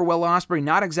after all for Will Ospreay.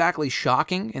 Not exactly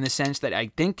shocking in the sense that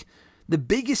I think the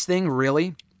biggest thing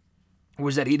really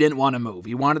was that he didn't want to move.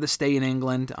 He wanted to stay in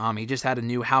England. He just had a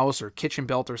new house or kitchen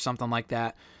built or something like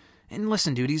that. And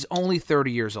listen, dude, he's only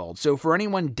 30 years old. So for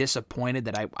anyone disappointed,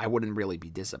 that I wouldn't really be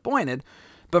disappointed,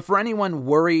 but for anyone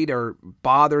worried or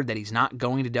bothered that he's not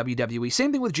going to WWE,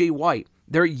 same thing with Jay White.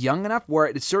 They're young enough where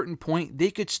at a certain point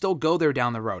they could still go there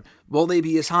down the road. Will they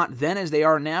be as hot then as they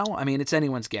are now? I mean, it's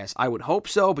anyone's guess. I would hope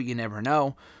so, but you never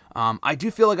know. I do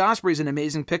feel like Ospreay's an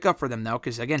amazing pickup for them, though,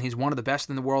 because, again, he's one of the best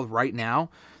in the world right now.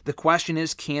 The question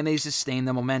is, can they sustain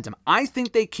the momentum? I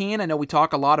think they can. I know we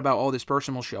talk a lot about, oh, this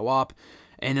person will show up,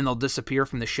 and then they'll disappear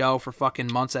from the show for fucking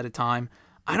months at a time.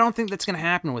 I don't think that's going to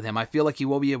happen with him. I feel like he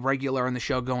will be a regular in the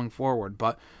show going forward.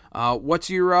 But what's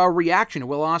your reaction to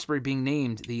Will Ospreay being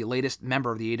named the latest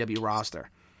member of the AEW roster?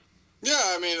 Yeah,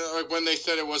 I mean, like when they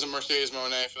said it wasn't Mercedes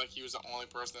Moné, I feel like he was the only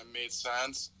person that made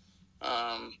sense.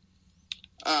 I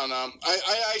don't know.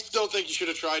 I still think he should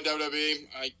have tried WWE.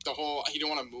 He didn't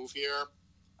want to move here.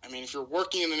 I mean, if you're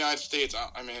working in the United States,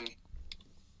 I mean,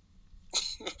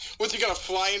 what's he going to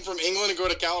fly in from England and go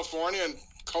to California and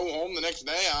go home the next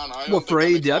day? I don't know. Well, for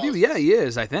AEW, yeah, he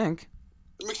is, I think.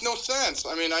 It makes no sense.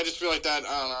 I mean, I just feel like that,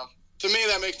 I don't know. To me,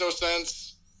 that makes no sense.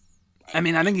 I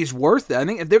mean, I think he's worth it. I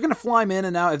think if they're going to fly him in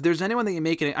and out, if there's anyone that you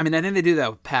make it, I mean, I think they do that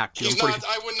with Pac.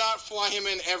 I would not fly him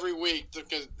in every week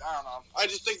because, I don't know. I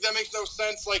just think that makes no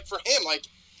sense, like, for him. Like,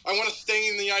 I want to stay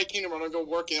in the United Kingdom. I want to go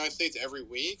work in the United States every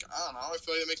week. I don't know. I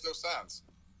feel like that makes no sense.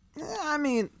 I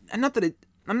mean, I'm not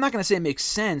going to say it makes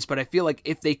sense, but I feel like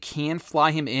if they can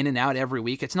fly him in and out every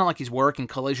week, it's not like he's working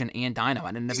Collision and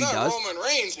Dynamite. And if he does, Roman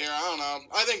Reigns here. I don't know.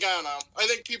 I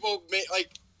think people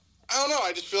I don't know.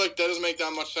 I just feel like that doesn't make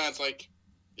that much sense. Like,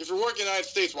 if you're working in the United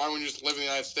States, why wouldn't you just live in the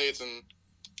United States? And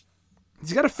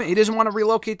he doesn't want to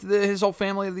relocate to his whole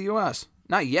family to the U.S.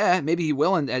 Not yet. Maybe he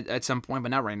will at some point, but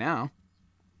not right now.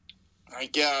 I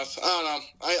guess. I don't know.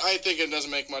 I think it doesn't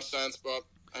make much sense, but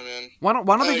I mean, why don't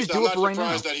they just do it for right now?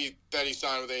 I'm not surprised that he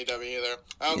signed with AEW either.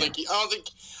 I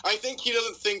think he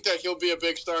doesn't think that he'll be a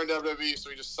big star in WWE, so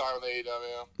he just signed with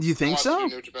AEW. You think so?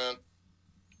 New Japan.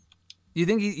 You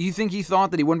think he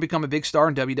thought that he wouldn't become a big star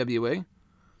in WWE?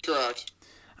 Correct.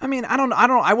 I mean,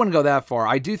 I wouldn't go that far.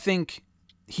 I do think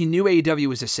he knew AEW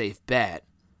was a safe bet.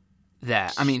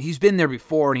 He's been there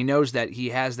before, and he knows that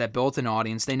he has that built-in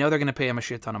audience. They know they're going to pay him a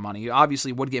shit ton of money. He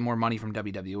obviously would get more money from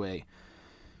WWE.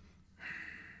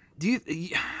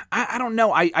 I don't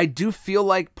know. I do feel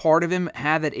like part of him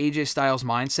had that AJ Styles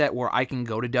mindset where I can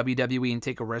go to WWE and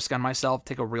take a risk on myself,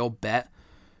 take a real bet.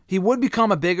 He would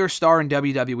become a bigger star in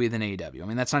WWE than AEW. I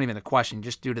mean, that's not even a question,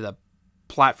 just due to the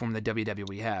platform that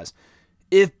WWE has.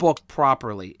 If booked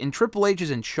properly, and Triple H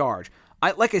is in charge.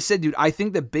 Like I said, dude, I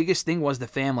think the biggest thing was the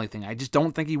family thing. I just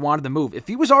don't think he wanted to move. If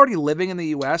he was already living in the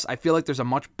U.S., I feel like there's a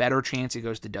much better chance he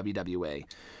goes to WWE.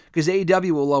 Because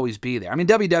AEW will always be there. I mean,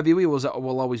 WWE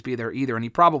will always be there either, and he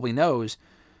probably knows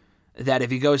that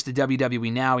if he goes to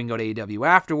WWE now, he can go to AEW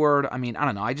afterward. I mean, I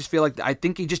don't know. I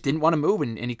think he just didn't want to move,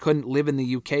 and he couldn't live in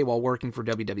the UK while working for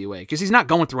WWE. Because he's not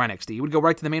going through NXT. He would go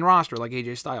right to the main roster like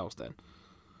AJ Styles did.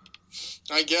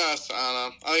 I guess. I don't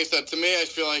know. Like I said, to me, I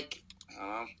feel like, I don't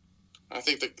know. I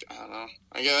don't know.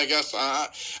 I guess. I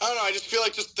don't know. I just feel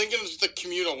like just thinking of just the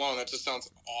commute alone, that just sounds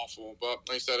awful. But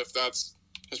like I said, if that's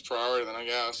his priority, then I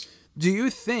guess. Do you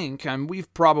think,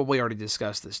 we've probably already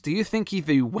discussed this, do you think if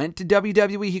he went to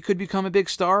WWE, he could become a big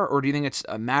star? Or do you think it's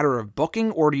a matter of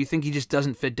booking? Or do you think he just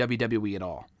doesn't fit WWE at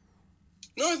all?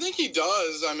 No, I think he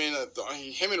does. I mean,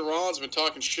 him and Ron's been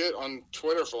talking shit on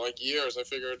Twitter for like years. I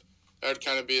figured that would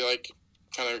kind of be like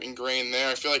kind of ingrained there.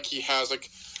 I feel like he has like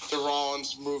the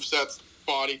Rollins moveset,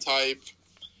 body type,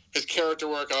 his character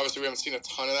work. Obviously, we haven't seen a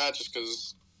ton of that just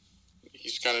because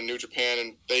he's kind of New Japan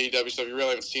and the AEW stuff. You really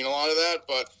haven't seen a lot of that,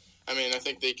 but I mean, I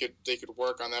think they could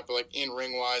work on that. But like in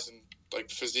ring wise and like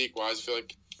physique wise, I feel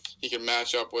like he can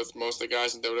match up with most of the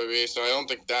guys in WWE. So I don't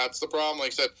think that's the problem. Like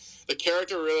I said, the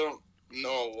character really don't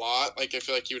know a lot. Like I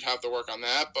feel like he would have to work on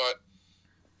that, but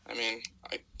I mean,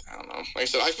 I don't know. Like I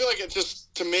said, I feel like it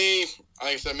just, to me,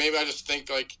 like I said, maybe I just think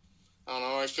like, I don't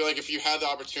know. I feel like if you had the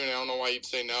opportunity, I don't know why you'd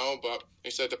say no, but like I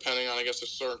said, depending on, I guess, the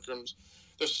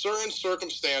certain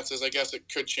circumstances, I guess it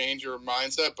could change your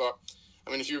mindset. But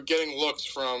I mean, if you're getting looks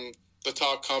from the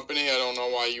top company, I don't know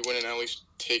why you wouldn't at least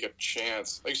take a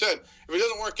chance. Like I said, if it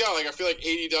doesn't work out, like I feel like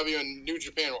AEW and New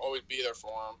Japan will always be there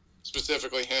for him,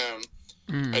 specifically him.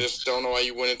 I just don't know why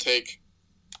you wouldn't take,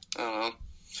 I don't know.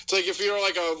 It's like if you're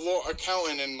like a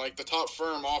accountant and like the top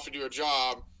firm offered you a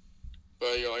job,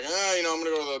 but you're like, I'm going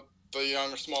to go to the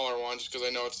younger, smaller one just because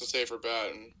I know it's the safer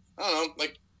bet. And I don't know.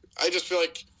 Like, I just feel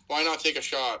like, why not take a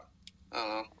shot? I don't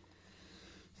know.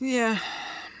 Yeah.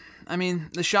 I mean,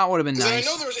 the shot would have been nice.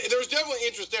 I know there was definitely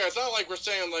interest there. It's not like we're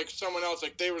saying like someone else.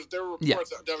 Like there were reports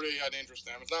that WWE had interest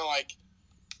in him. It's not like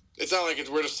it's not like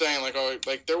we're just saying like, oh,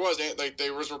 like there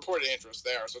was reported interest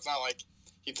there, so it's not like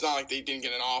they didn't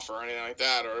get an offer or anything like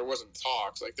that, or it wasn't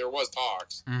talks. Like there was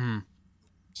talks. Mm-hmm.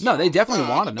 So, no, they definitely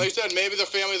wanted him. Like I said, maybe the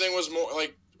family thing was more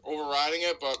like overriding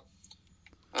it, but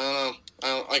I don't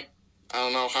know. I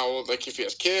don't know how old, like if he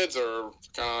has kids or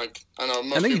kind of like I don't know.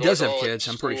 Most I think he people does like, have oh, kids.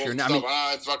 like, I'm pretty sure. stuff. I mean,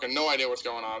 I have fucking no idea what's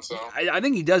going on. So I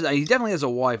think he does. He definitely has a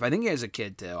wife. I think he has a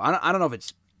kid too. I don't know if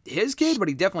it's his kid, but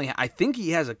I think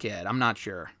he has a kid. I'm not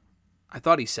sure. I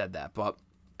thought he said that, but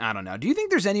I don't know. Do you think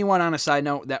there's anyone, on a side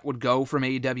note, that would go from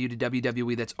AEW to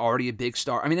WWE that's already a big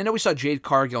star? I mean, I know we saw Jade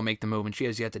Cargill make the move, and she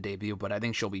has yet to debut, but I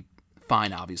think she'll be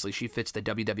fine, obviously. She fits the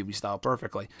WWE style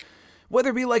perfectly.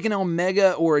 Whether it be like an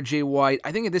Omega or a Jay White,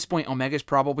 I think at this point Omega's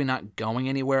probably not going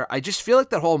anywhere. I just feel like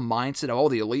that whole mindset of, oh,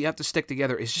 the Elite have to stick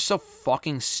together is just so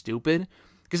fucking stupid.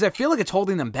 Because I feel like it's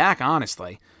holding them back,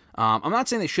 honestly. I'm not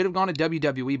saying they should have gone to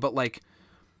WWE, but like,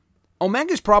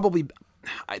 Omega's probably,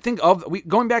 I think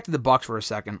going back to the Bucks for a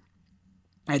second,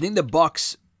 I think the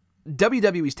Bucks,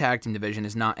 WWE's tag team division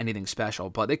is not anything special,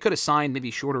 but they could have signed maybe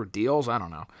shorter deals. I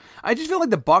don't know. I just feel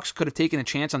like the Bucks could have taken a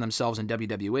chance on themselves in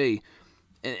WWE.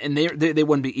 And they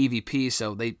wouldn't be EVP,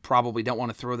 so they probably don't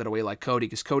want to throw that away like Cody,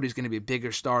 because Cody's going to be a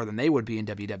bigger star than they would be in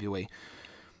WWE.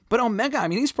 But Omega, I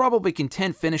mean, he's probably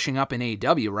content finishing up in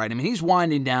AEW, right? I mean, he's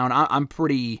winding down. I'm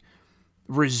pretty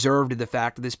reserved to the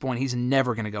fact at this point he's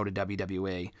never going to go to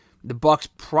WWE. The Bucks,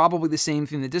 probably the same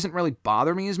thing. That doesn't really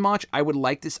bother me as much. I would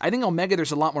like this. I think Omega,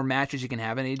 there's a lot more matches you can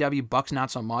have in AEW. Bucks, not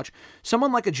so much.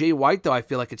 Someone like a Jay White, though, I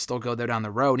feel like could still go there down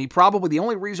the road. The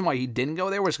only reason why he didn't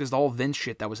go there was because the whole Vince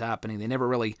shit that was happening. They never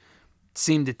really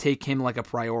seemed to take him like a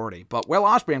priority. But Will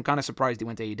Ospreay, I'm kind of surprised he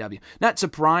went to AEW. Not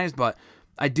surprised, but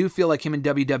I do feel like him in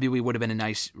WWE would have been a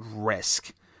nice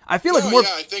risk. I feel like more. Yeah,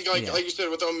 I think like you said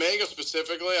with Omega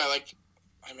specifically,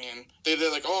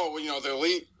 they're like, oh, well, the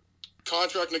Elite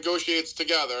contract negotiates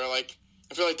together. Like,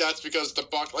 I feel like that's because the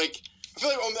Bucks, like, I feel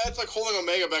like that's like holding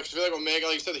Omega back. I feel like Omega,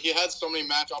 like you said, he had so many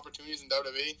match opportunities in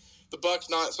WWE. The Bucks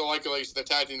not so likely. The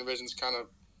tag team division's kind of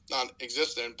not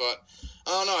existent, but I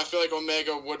don't know. I feel like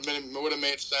Omega would have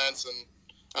made sense, and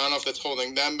I don't know if that's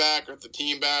holding them back or the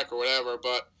team back or whatever.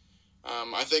 But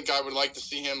I think I would like to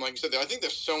see him. Like you said, I think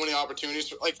there's so many opportunities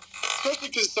for, like, especially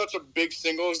because he's such a big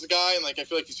singles guy, and like I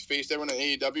feel like he's faced everyone in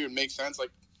AEW. It makes sense.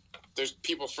 Like, there's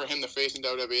people for him to face in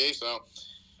WWE, so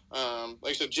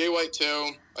like I said, Jay White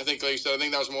too. I think, like you said, I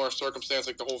think that was more a circumstance.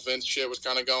 Like the whole Vince shit was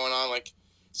kind of going on. Like,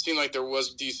 it seemed like there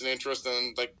was decent interest,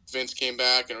 and like Vince came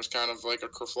back, and it was kind of like a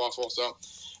kerfluffle. So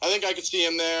I think I could see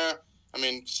him there. I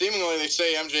mean, seemingly they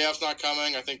say MJF's not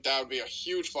coming. I think that would be a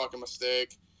huge fucking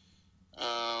mistake.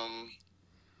 I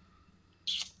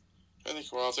think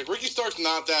who else? Like Ricky Stark's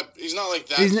not that. He's not like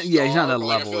that. He's not that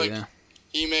level. I feel like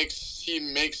he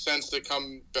makes sense to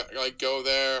come back, like go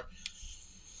there. I'm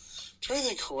trying to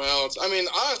think who else. I mean,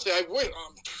 honestly, I would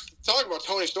talk about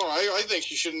Toni Storm. I think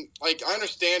she shouldn't. Like, I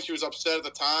understand she was upset at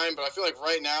the time, but I feel like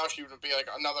right now she would be like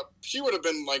another. She would have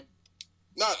been like,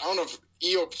 not, I don't know if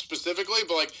EO specifically,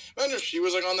 but like, imagine if she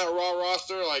was like on that Raw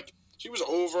roster. Like, she was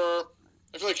over.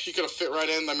 I feel like she could have fit right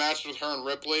in the match with her and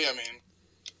Ripley. I mean,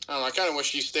 I don't know. I kind of wish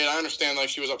she stayed. I understand like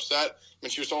she was upset. I mean,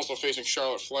 she was also facing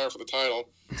Charlotte Flair for the title.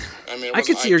 I mean, I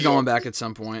could see her going back at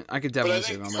some point. I could definitely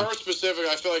see her going back. But I think her specifically,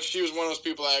 I feel like she was one of those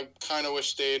people that I kind of wish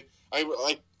stayed. I don't know.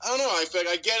 I feel like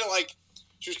I get it. Like,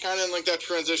 she was kind of in like that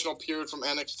transitional period from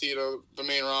NXT to the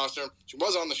main roster. She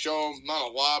was on the show, not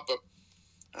a lot, but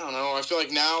I don't know. I feel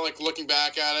like now, like looking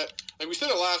back at it, like we said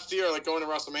it last year, like going to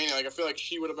WrestleMania, like I feel like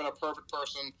she would have been a perfect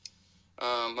person.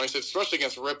 Like I said, especially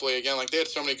against Ripley again. Like they had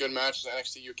so many good matches in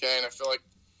NXT UK, and I feel like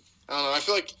I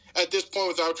feel like at this point,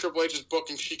 without Triple H's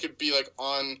booking, she could be like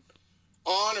on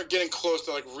or getting close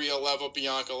to like Rhea level,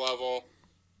 Bianca level.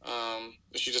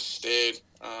 If she just stayed.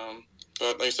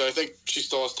 But like I said, I think she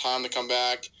still has time to come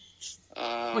back.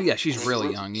 Well, yeah, she's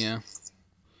really young, yeah.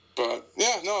 But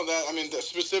yeah, no,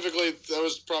 specifically, that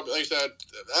was probably, like I said,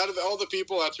 out of all the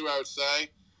people, that's who I would say.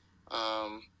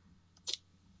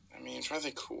 I mean, I'm trying to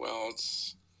think who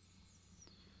else.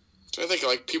 I think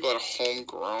like people that are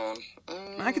homegrown.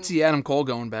 I could see Adam Cole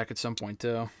going back at some point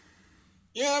too.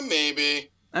 Yeah,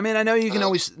 maybe. I mean, I know you can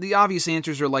always. The obvious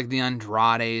answers are like the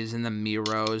Andrades and the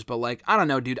Miros, but like I don't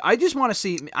know, dude. I just want to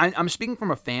see. I'm speaking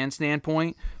from a fan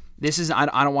standpoint. This is I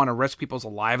don't want to risk people's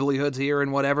livelihoods here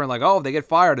and whatever. Like, oh, if they get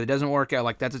fired, it doesn't work out.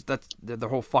 Like that's the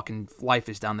whole fucking life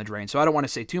is down the drain. So I don't want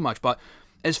to say too much, but.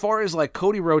 As far as like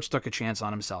Cody Rhodes took a chance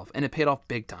on himself and it paid off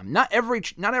big time. Not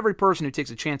every person who takes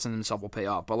a chance on themselves will pay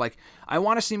off, but like I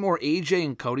want to see more AJ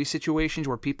and Cody situations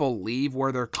where people leave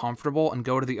where they're comfortable and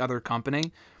go to the other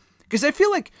company. Because I feel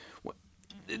like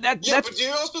That's. But do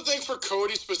you also think for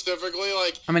Cody specifically,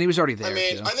 like? I mean, he was already there.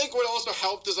 I think what also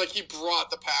helped is like he brought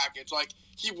the package. Like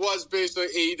he was basically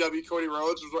AEW Cody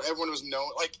Rhodes, was what everyone was known.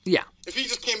 Like, yeah. If he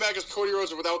just came back as Cody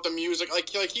Rhodes without the music, like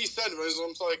he said, it was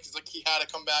almost like he had to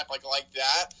come back like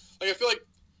that. Like I feel like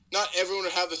not everyone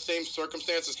would have the same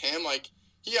circumstance as him. Like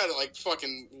he had to like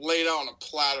fucking lay it out on a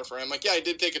platter for him. Like he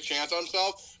did take a chance on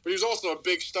himself, but he was also a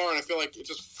big star, and I feel like it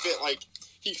just fit. Like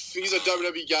he's a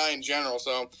WWE guy in general,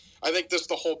 so. I think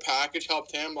the whole package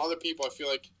helped him. Other people, I feel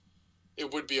like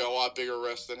it would be a lot bigger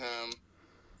risk than him.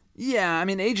 Yeah, I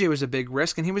mean, AJ was a big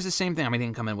risk, and he was the same thing. I mean, he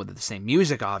didn't come in with the same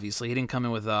music, obviously. He didn't come in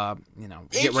with,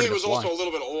 AJ was also a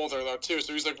little bit older, though, too,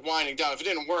 so he's, like, winding down. If it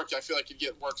didn't work, I feel like he'd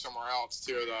get work somewhere else,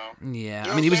 too, though. Yeah, you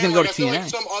know I mean, he was going to go to I feel TNA. like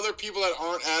some other people that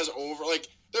aren't as over, like,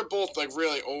 they're both, like,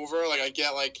 really over. Like, I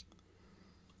get, like,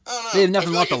 I don't know. They have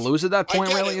nothing left to lose at that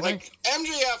point, really, you think?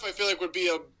 MJF, I feel like, would be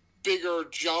a bigger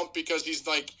jump because he's,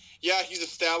 like, he's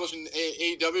established in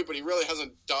AEW, but he really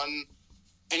hasn't done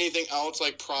anything else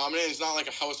like prominent. He's not like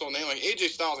a household name. Like AJ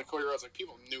Styles and Cody Rhodes, like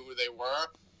people knew who they were.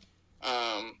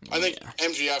 I think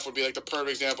MJF would be like the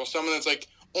perfect example. Someone that's like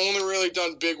only really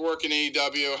done big work in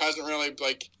AEW, hasn't really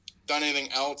like done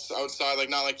anything else outside. Like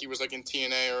not like he was like in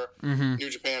TNA or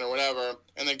New Japan or whatever.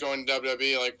 And then going to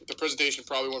WWE, like the presentation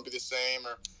probably wouldn't be the same,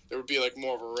 or there would be like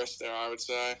more of a risk there, I would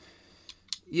say.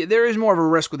 Yeah, there is more of a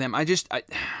risk with him.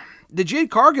 The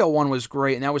Jade Cargill one was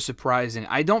great, and that was surprising.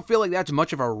 I don't feel like that's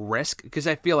much of a risk, because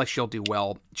I feel like she'll do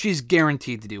well. She's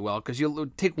guaranteed to do well, because you'll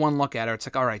take one look at her, it's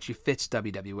like, all right, she fits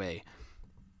WWE.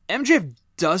 MJF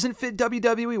doesn't fit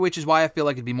WWE, which is why I feel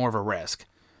like it'd be more of a risk.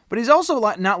 But he's also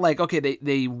not like, okay,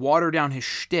 they water down his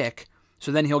shtick,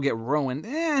 so then he'll get ruined.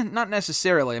 Not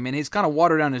necessarily. I mean, he's kind of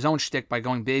watered down his own shtick by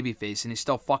going babyface, and he's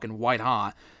still fucking white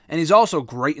hot. And he's also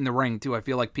great in the ring, too. I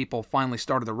feel like people finally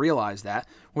started to realize that,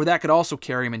 where that could also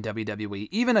carry him in WWE.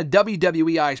 Even a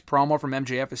WWE-ized promo from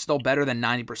MJF is still better than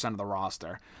 90% of the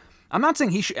roster. I'm not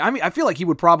saying he should... I mean, I feel like he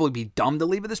would probably be dumb to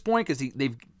leave at this point, because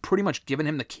they've pretty much given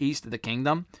him the keys to the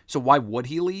kingdom, so why would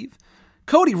he leave?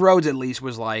 Cody Rhodes, at least,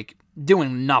 was, like,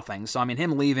 doing nothing. So, I mean,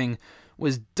 him leaving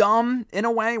was dumb in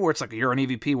a way, where it's like, you're an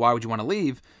EVP, why would you want to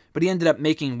leave? But he ended up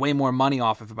making way more money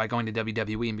off of it by going to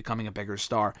WWE and becoming a bigger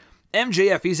star.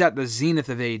 MJF, he's at the zenith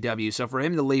of AEW, so for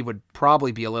him to leave would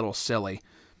probably be a little silly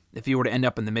if he were to end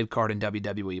up in the mid-card in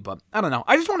WWE, but I don't know.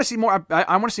 I just want to see more.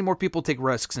 I want to see more people take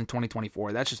risks in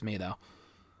 2024. That's just me, though.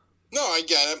 No, I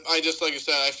get it. I just, like I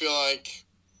said, I feel like...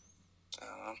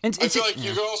 I feel like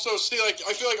you could also see, like,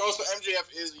 I feel like also MJF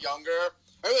is younger.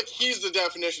 I feel like he's the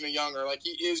definition of younger. Like,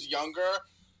 he is younger.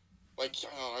 Like,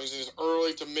 I don't know, he's in his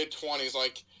early to mid-20s.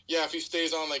 Like, yeah, if he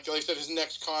stays on, like I said, his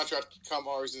next contract could come,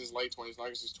 he's in his late 20s, not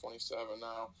because he's 27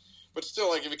 now. But still,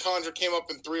 like, if a contract came up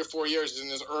in 3 or 4 years, he's in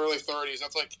his early 30s.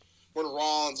 That's, like, when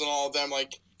Rollins and all of them,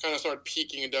 like, kind of started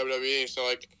peaking in WWE. So,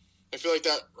 like, I feel like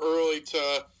that early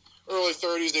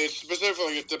 30s age,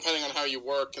 specifically depending on how you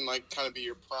work, can, like, kind of be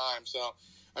your prime. So,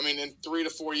 I mean, in 3 to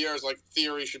 4 years, like,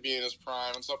 Theory should be in his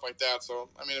prime and stuff like that. So,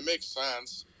 I mean, it makes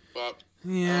sense. But,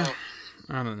 yeah.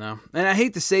 I don't know. And I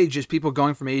hate to say just people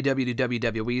going from AEW to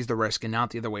WWE is the risk and not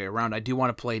the other way around. I do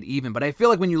want to play it even, but I feel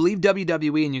like when you leave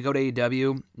WWE and you go to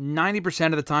AEW, 90%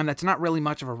 of the time that's not really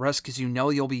much of a risk because you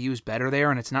know you'll be used better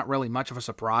there and it's not really much of a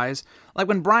surprise. Like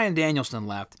when Bryan Danielson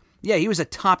left, yeah, he was a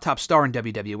top star in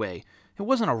WWE. It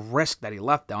wasn't a risk that he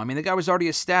left, though. I mean, the guy was already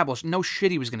established. No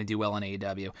shit he was going to do well in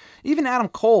AEW. Even Adam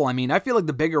Cole, I mean, I feel like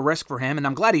the bigger risk for him, and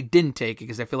I'm glad he didn't take it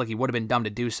because I feel like he would have been dumb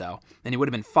to do so, and he would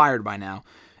have been fired by now,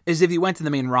 is if he went to the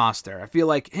main roster. I feel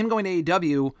like him going to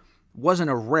AEW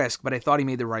wasn't a risk, but I thought he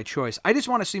made the right choice. I just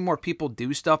want to see more people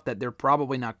do stuff that they're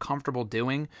probably not comfortable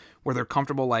doing, where they're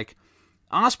comfortable, like,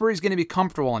 Ospreay's going to be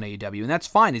comfortable in AEW, and that's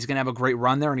fine. He's going to have a great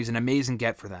run there, and he's an amazing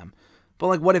get for them. But,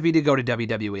 like, what if he did go to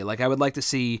WWE? Like, I would like to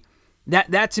see...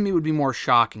 That to me would be more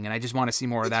shocking, and I just want to see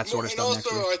more of that sort of stuff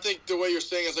next year. And also, I think the way you're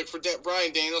saying is, like, for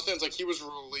Bryan Danielson, it's like he was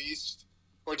released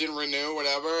or didn't renew,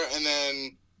 whatever, and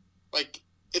then, like,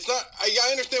 it's not... I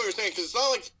understand what you're saying, because it's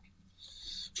not, like...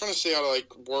 I'm trying to say how to,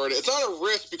 like, word it. It's not a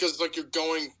risk because, like, you're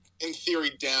going, in theory,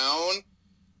 down.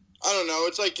 I don't know.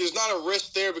 It's, like, there's not a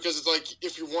risk there because it's, like,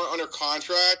 if you weren't under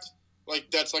contract, like,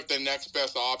 that's, like, the next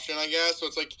best option, I guess. So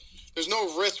it's, like, there's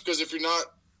no risk because if you're not...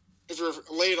 If you're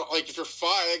late, like, if you're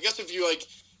fired, I guess if you, like,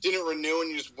 didn't renew and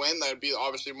you just win, that would be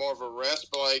obviously more of a risk,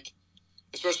 but, like,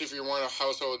 especially if you weren't a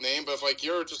household name, but if, like,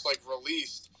 you're just, like,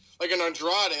 released, like, an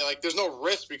Andrade, like, there's no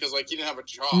risk because, like, he didn't have a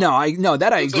job. No,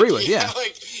 that I agree with, yeah.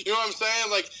 Like, you know what I'm saying?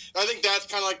 Like, I think that's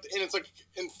kind of, like, and it's, like,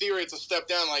 in theory, it's a step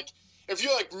down, like, if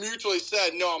you, like, mutually said,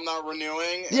 no, I'm not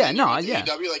renewing, yeah, no, yeah.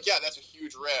 AEW, like, yeah, that's a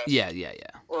huge risk. Yeah.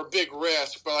 Or a big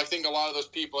risk, but I think a lot of those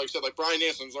people, like I said, like, Bryan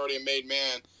Danielson's already a made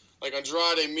man. like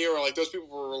Andrade, Miro, like those people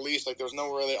were released. Like there was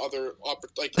no really other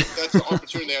like that's the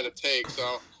opportunity they had to take.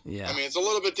 So yeah, I mean it's a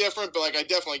little bit different, but like I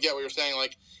definitely get what you're saying.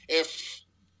 Like if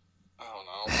I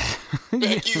don't know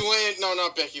Becky Lynch, no,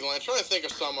 not Becky Lynch. I'm trying to think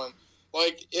of someone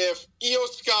like if Io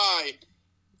Sky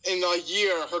in a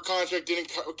year her contract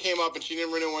came up and she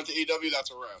didn't renew and went to AEW,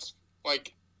 that's a risk.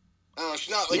 Like I don't know,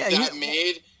 she's not like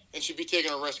made. And she'd be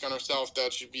taking a risk on herself.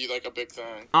 That should be like a big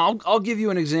thing. I'll give you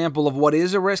an example of what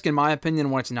is a risk, in my opinion,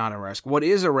 and what's not a risk. What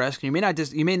is a risk? You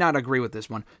may not agree with this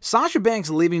one. Sasha Banks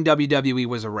leaving WWE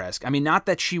was a risk. I mean, not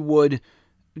that she would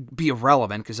be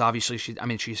irrelevant, because obviously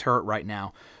she's hurt right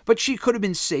now, but she could have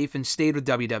been safe and stayed with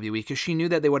WWE because she knew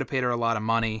that they would have paid her a lot of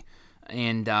money,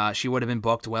 and she would have been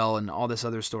booked well, and all this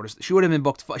other sort of. She would have been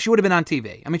booked. She would have been on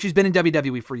TV. I mean, she's been in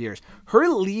WWE for years. Her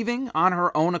leaving on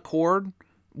her own accord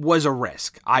was a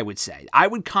risk, I would say. I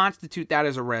would constitute that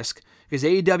as a risk because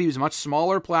AEW is a much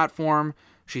smaller platform.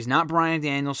 She's not Bryan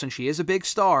Danielson. She is a big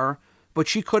star, but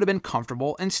she could have been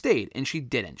comfortable and stayed, and she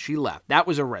didn't. She left. That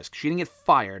was a risk. She didn't get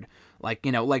fired like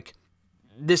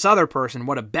this other person.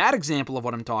 What a bad example of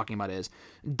what I'm talking about is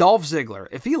Dolph Ziggler.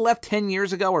 If he left 10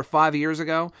 years ago or 5 years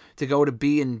ago to go to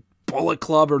be in Bullet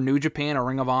Club or New Japan or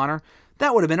Ring of Honor,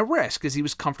 that would have been a risk because he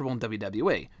was comfortable in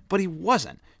WWE, but he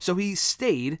wasn't. So he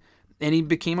stayed. And he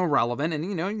became irrelevant, and,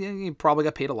 he probably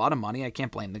got paid a lot of money. I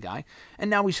can't blame the guy.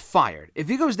 And now he's fired. If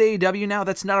he goes to AEW now,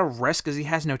 that's not a risk because he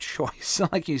has no choice.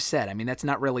 Like you said, I mean, that's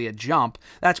not really a jump.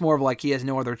 That's more of like he has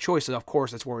no other choice, so of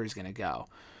course that's where he's going to go.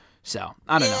 So,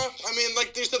 I don't know. I mean,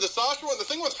 like you said, the Sasha one, the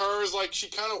thing with her is, like, she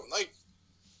kind of,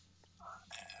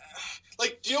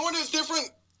 like, do you know what is different?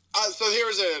 So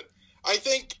here's it. I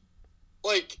think,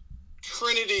 like,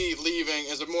 Trinity leaving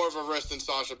is more of a risk than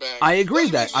Sasha Banks. I agree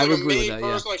with that. I would agree with that.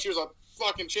 Yeah. Like she was a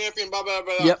fucking champion. Blah blah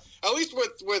blah. Yep. At least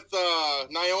with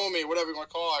Naomi, whatever you want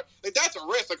to call her, like that's a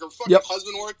risk. Like her fucking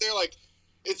husband worked there. Like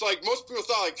it's like most people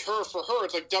thought like for her,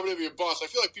 it's like WWE boss. I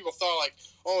feel like people thought like,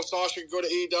 oh, Sasha could go to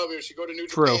AEW, or she go to New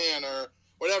Japan or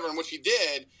whatever, and what she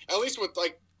did. At least with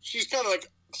like she's kind of like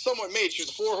somewhat made. She's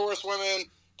 4 horsewomen.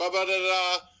 Blah blah blah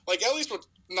blah. Like at least with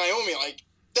Naomi, like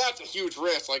that's a huge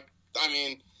risk. Like I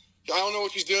mean. I don't know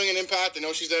what she's doing in Impact. I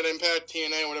know she's at Impact,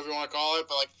 TNA, whatever you want to call it.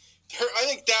 But, like, I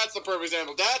think that's the perfect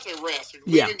example. That's a risk.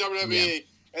 Leaving WWE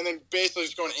and then basically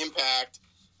just going to Impact.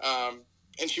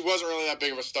 And she wasn't really that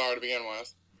big of a star to begin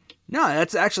with. No,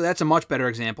 that's a much better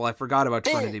example. I forgot about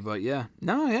Trinity, but yeah.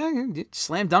 No, yeah,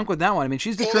 slam dunk with that one. I mean,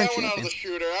 she's the current champion. Pull that one out of the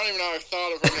shooter. I don't even know how I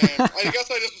thought of her name. I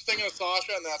guess I just was thinking of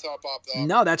Sasha, and that's how it popped up.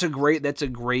 No, that's a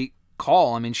great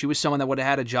call. I mean, she was someone that would have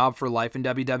had a job for life in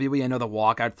WWE. I know the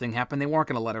walkout thing happened. They weren't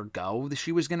going to let her go.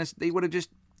 They would have just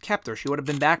kept her. She would have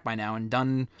been back by now and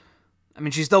done. I mean,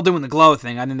 she's still doing the glow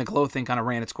thing. I think the glow thing kind of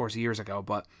ran its course years ago,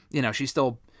 but she's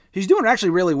doing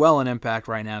actually really well in Impact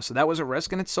right now. So that was a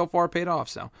risk, and it's so far paid off.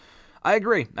 So I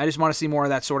agree. I just want to see more of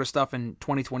that sort of stuff in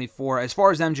 2024. As far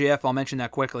as MJF, I'll mention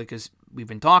that quickly because we've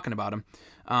been talking about him.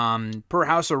 Per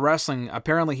House of Wrestling,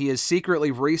 apparently he is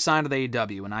secretly re-signed to the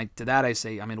AEW, and to that I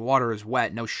say, I mean, water is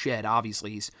wet, no shit.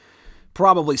 Obviously, he's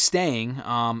probably staying.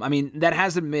 I mean, that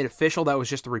hasn't been made official. That was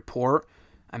just a report.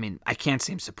 I mean, I can't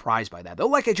seem surprised by that. Though,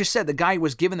 like I just said, the guy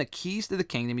was given the keys to the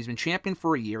kingdom. He's been champion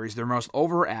for a year. He's their most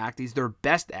over act. He's their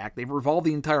best act. They've revolved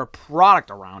the entire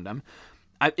product around him.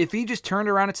 If he just turned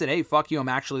around and said, hey, fuck you, I'm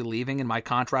actually leaving, and my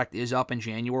contract is up in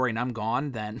January and I'm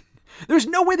gone, then there's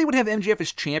no way they would have MJF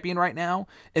as champion right now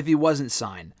if he wasn't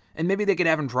signed. And maybe they could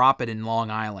have him drop it in Long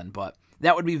Island, but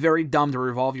that would be very dumb to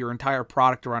revolve your entire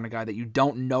product around a guy that you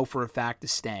don't know for a fact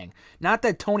is staying. Not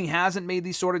that Tony hasn't made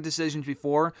these sort of decisions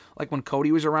before. Like when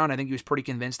Cody was around, I think he was pretty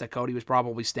convinced that Cody was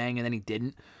probably staying, and then he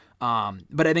didn't.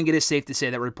 But I think it is safe to say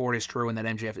that report is true and that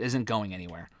MJF isn't going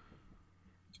anywhere.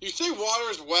 You say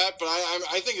water is wet, but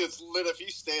I think it's lit if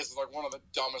he stays. It's like one of the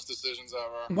dumbest decisions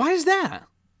ever. Why is that?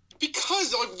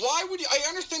 Because, like, why would you... I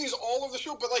understand he's all over the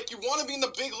show, but, like, you want to be in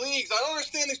the big leagues. I don't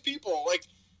understand these people. Like,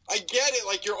 I get it.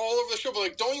 Like, you're all over the show, but,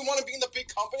 like, don't you want to be in the big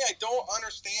company? I don't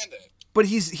understand it. But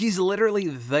he's literally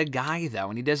the guy, though,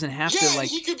 and he doesn't have to,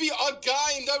 like... Yeah, he could be a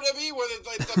guy in WWE where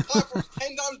the platform's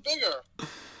 10 times bigger.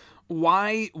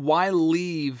 Why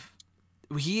leave?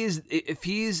 If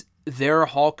he's their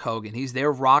Hulk Hogan, he's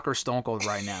their Rock or Stone Cold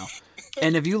right now.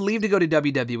 And if you leave to go to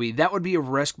WWE, that would be a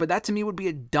risk, but that to me would be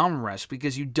a dumb risk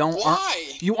because you don't.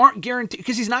 Why? You aren't guaranteed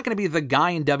because he's not going to be the guy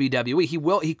in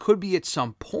WWE. He could be at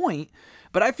some point,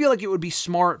 but I feel like it would be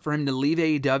smart for him to leave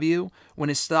AEW when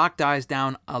his stock dies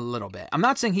down a little bit. I'm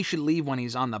not saying he should leave when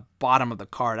he's on the bottom of the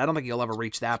card. I don't think he'll ever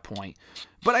reach that point.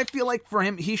 But I feel like for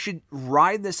him, he should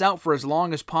ride this out for as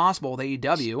long as possible with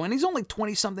AEW. And he's only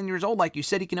 20-something years old. Like you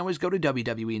said, he can always go to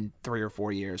WWE in 3 or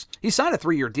 4 years. He signed a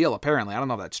 3-year deal, apparently. I don't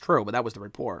know if that's true, but that was the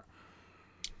report.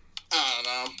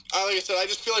 like I said, I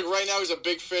just feel like right now he's a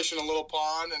big fish in a little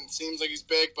pond, and it seems like he's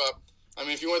big. But I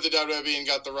mean, if he went to WWE and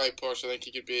got the right push, I think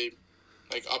he could be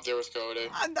like up there with Cody.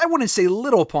 I wouldn't say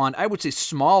little pond. I would say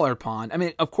smaller pond. I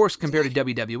mean, of course, compared to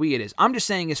WWE, it is. I'm just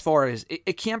saying, as far as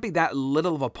it can't be that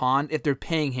little of a pond if they're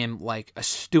paying him like a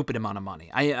stupid amount of money.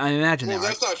 I imagine that. Well,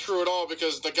 that's not true at all,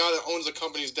 because the guy that owns the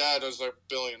company's dad is a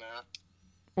billionaire.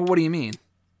 Well, what do you mean?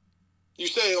 You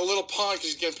say a little pond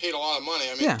because he's getting paid a lot of money.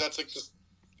 I mean, that's like just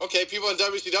okay. People in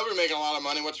WCW are making a lot of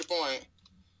money. What's your point?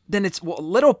 Then it's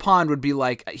little pond would be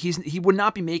like he would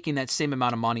not be making that same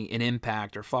amount of money in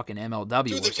Impact or fucking MLW.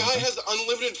 Dude, the guy has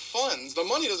unlimited funds. The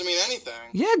money doesn't mean anything.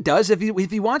 Yeah, it does. If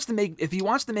he wants to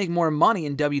make more money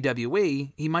in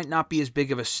WWE, he might not be as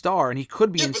big of a star, and he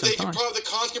could be in some time. The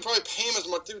cons can probably pay him as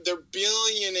much. Dude, they're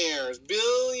billionaires.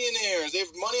 Billionaires. They have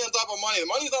money on top of money. The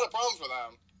money's not a problem for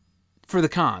them. For the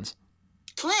cons.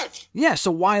 Correct. Yeah, so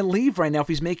why leave right now if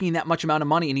he's making that much amount of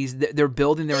money and they're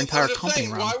building their entire company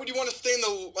around? Why would you want to stay in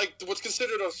what's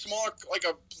considered a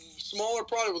smaller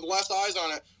product with less eyes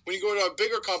on it? When you go to a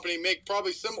bigger company, make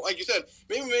probably similar, like you said,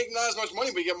 maybe make not as much money,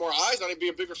 but you get more eyes on it, be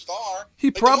a bigger star.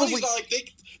 The money's not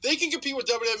they can compete with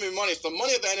WWE money, so the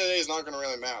money at the end of the day is not going to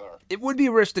really matter. It would be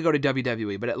a risk to go to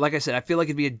WWE, but like I said, I feel like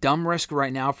it'd be a dumb risk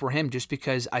right now for him, just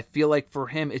because I feel like for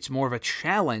him it's more of a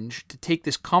challenge to take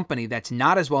this company that's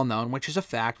not as well known, which is a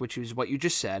fact, which is what you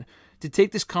just said, to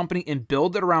take this company and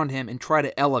build it around him and try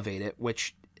to elevate it,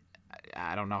 which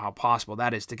I don't know how possible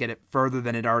that is to get it further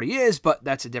than it already is, but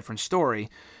that's a different story.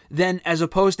 Then, as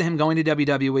opposed to him going to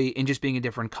WWE and just being a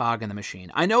different cog in the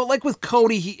machine. I know, like with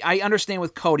Cody, I understand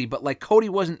with Cody, but like Cody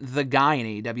wasn't the guy in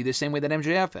AEW the same way that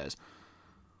MJF is.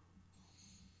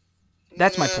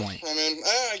 That's my point. I mean,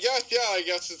 I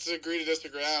guess it's agree to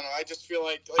disagree. I don't know. I just feel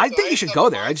like I think you should go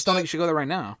there. I just don't think you should go there right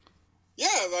now. Yeah,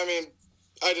 I mean,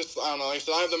 I don't know. Like I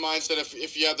said, I have the mindset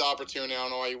if you have the opportunity, I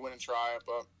don't know why you wouldn't try it,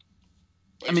 but.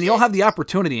 I mean, he'll have the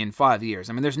opportunity in 5 years.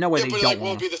 I mean, there's no way they don't want him.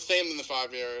 Will it be the same in the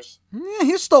 5 years? Yeah,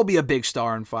 he'll still be a big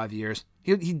star in 5 years.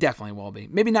 He definitely will be.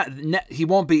 Maybe not. He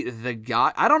won't be the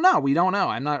guy. I don't know. We don't know.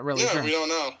 I'm not really sure. Yeah, we don't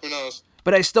know. Who knows?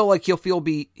 But I still like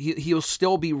he'll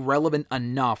still be relevant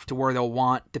enough to where they'll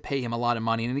want to pay him a lot of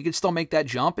money, and he can still make that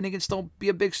jump, and he can still be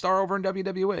a big star over in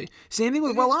WWE. Same thing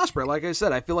with Will Ospreay. Like I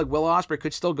said, I feel like Will Ospreay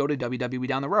could still go to WWE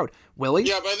down the road. Will he?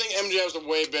 Yeah, but I think MJF's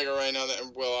way bigger right now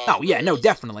than Will Ospreay. Oh yeah, no,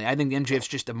 definitely. I think MJF's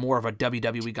just more of a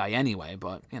WWE guy anyway.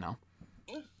 But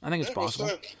I think it's possible.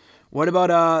 We'll what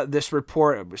about this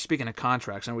report? Speaking of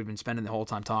contracts, I know we've been spending the whole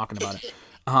time talking about it.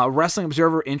 Wrestling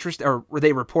Observer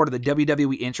they reported that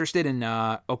WWE interested in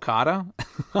Okada.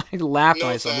 I laughed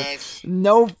when I saw this.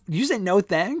 No, you say no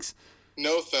thanks?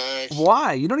 No thanks.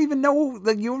 Why? You don't even know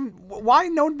why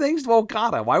no thanks to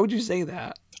Okada? Why would you say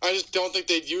that? I just don't think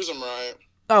they'd use him right.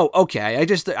 Oh, okay. I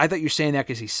thought you were saying that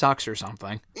because he sucks or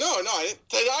something. No, I didn't.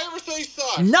 Did I ever say he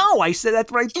sucks? No, I said that's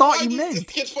what I thought you meant.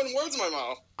 Kids putting words in my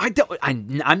mouth.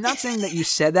 I'm not saying that you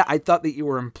said that. I thought that you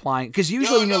were implying, because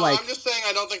usually when you're like, I'm just saying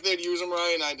I don't think they'd use him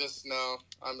right, and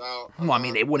I'm out. Well, I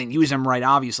mean, they wouldn't use him right,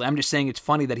 obviously. I'm just saying it's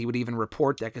funny that he would even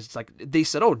report that, because it's like they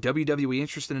said, "Oh, WWE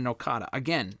interested in Okada."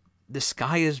 Again, the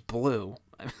sky is blue.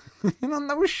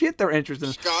 No shit they're interested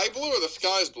in. Sky blue or the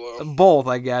sky's blue? Both,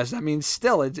 I guess. I mean,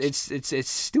 still, it's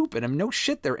stupid. I mean, no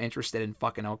shit they're interested in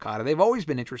fucking Okada. They've always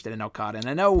been interested in Okada. And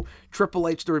I know Triple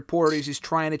H, the report, he's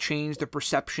trying to change the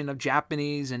perception of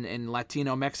Japanese and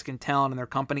Latino Mexican talent in their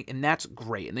company, and that's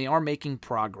great. And they are making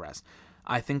progress.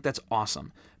 I think that's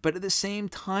awesome. But at the same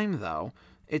time, though,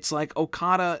 it's like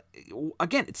Okada,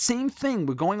 again, it's same thing.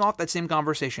 We're going off that same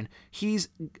conversation. He's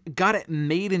got it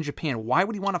made in Japan. Why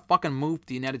would he want to fucking move to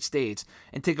the United States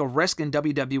and take a risk in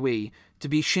WWE to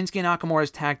be Shinsuke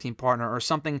Nakamura's tag team partner or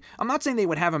something? I'm not saying they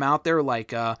would have him out there like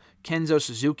Kenzo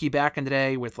Suzuki back in the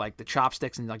day with like the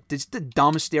chopsticks and like just the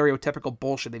dumb stereotypical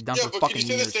bullshit they've done for fucking years. Yeah, but can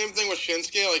you say the same thing with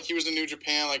Shinsuke? Like he was in New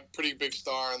Japan, like pretty big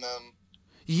star, and then...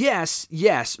 Yes,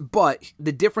 but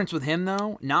the difference with him,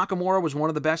 though, Nakamura was one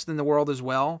of the best in the world as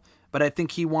well, but I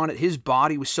think his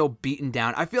body was so beaten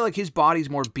down. I feel like his body's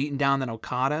more beaten down than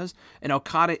Okada's, and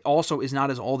Okada also is not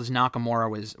as old as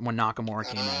Nakamura was when Nakamura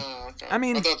came in. Okay. I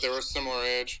mean... I thought they were similar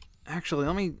age. Actually,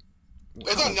 I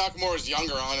thought Nakamura was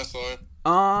younger, honestly.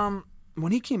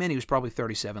 When he came in, he was probably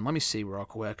 37. Let me see real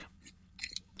quick.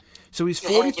 So he's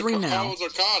 43 now. How old's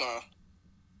Okada?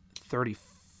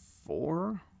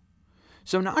 34?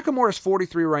 So Nakamura's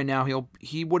 43 right now.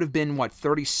 He would have been,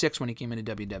 36 when he came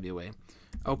into WWE.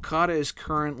 Okada is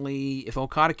currently... If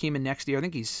Okada came in next year, I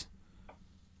think he's...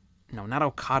 No, not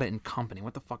Okada and Company.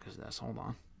 What the fuck is this? Hold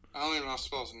on. I don't even know how to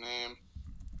spell his name.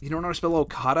 You don't know how to spell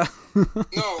Okada? No,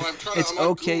 I'm trying to... It's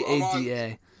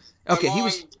Okada. Okay, he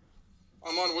was...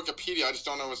 I'm on Wikipedia. I just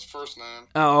don't know his first name.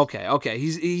 Oh, okay.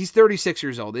 He's 36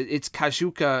 years old. It's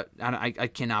Kazuchika. I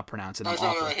cannot pronounce it. I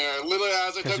found it right here. Literally,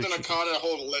 as I typed in Okada, a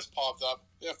whole list popped up.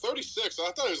 Yeah, 36.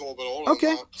 I thought he was a little bit older.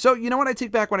 Okay, so you know what? I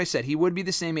take back what I said. He would be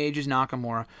the same age as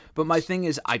Nakamura. But my thing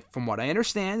is, from what I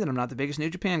understand, and I'm not the biggest New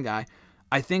Japan guy,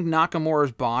 I think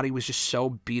Nakamura's body was just so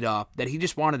beat up that he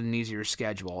just wanted an easier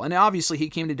schedule. And obviously, he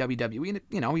came to WWE.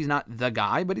 You know, he's not the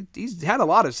guy, but he's had a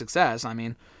lot of success. I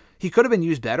mean, he could have been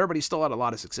used better, but he still had a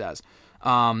lot of success.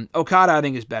 Okada, I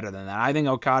think, is better than that. I think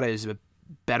Okada is a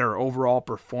better overall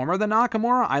performer than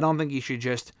Nakamura. I don't think he should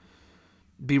just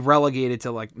be relegated to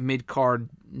like mid-card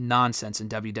nonsense in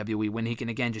WWE when he can,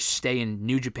 again, just stay in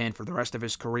New Japan for the rest of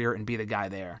his career and be the guy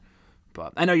there.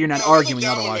 But I know you're not arguing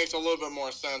that otherwise. One makes a little bit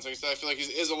more sense. Like I said, I feel like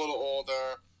he is a little older.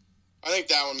 I think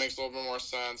that one makes a little bit more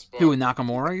sense. But... Who,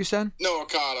 Nakamura, you said? No,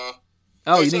 Okada.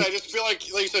 Oh, I just feel like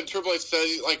you said, Triple H said,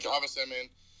 like, obviously, I mean,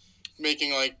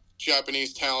 making, like,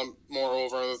 Japanese talent more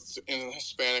over in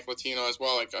Hispanic, Latino as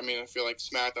well. Like, I mean, I feel like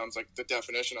SmackDown's, like, the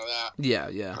definition of that. Yeah.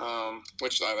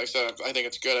 Which, like I said, I think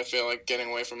it's good. I feel like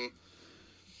getting away from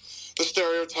the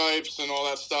stereotypes and all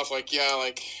that stuff. Like, yeah,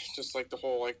 like, just, like, the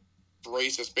whole, like,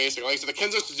 racist, basically. Like, so the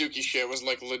Kenzo Suzuki shit was,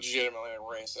 like, legitimately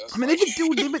racist. I mean,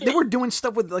 they were doing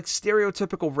stuff with, like,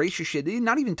 stereotypical racist shit.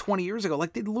 Not even 20 years ago.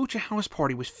 Like, the Lucha House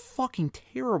Party was fucking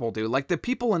terrible, dude. Like, the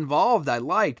people involved I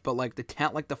liked, but, like,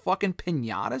 the fucking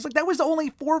piñatas, like, that was only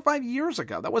 4 or 5 years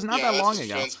ago. That was not that long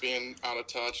ago. Vince being out of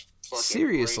touch. Fucking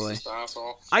seriously. Racist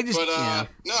asshole. Yeah.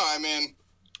 No, I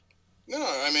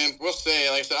mean, we'll see.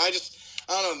 Like I said,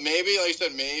 I don't know, maybe, like you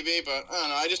said, maybe, but I don't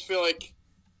know. I just feel like,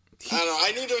 I don't know.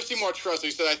 I need to see more trust.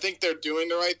 Like you said, I think they're doing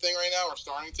the right thing right now. We're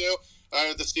starting to. I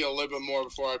have to see a little bit more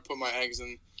before I put my eggs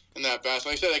in that basket.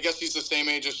 Like I said, I guess he's the same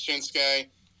age as Shinsuke.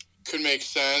 Could make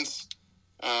sense.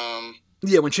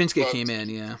 Yeah, when Shinsuke came in,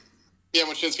 yeah. Yeah,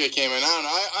 when Shinsuke came in. I don't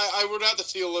know. I would have to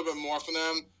see a little bit more from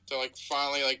them to, like,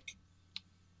 finally, like,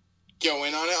 go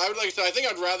in on it. I would, like I said, I think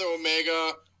I'd rather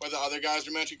Omega or the other guys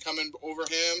you mentioned come in over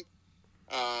him.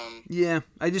 Yeah,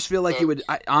 I just feel like he would.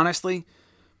 Honestly,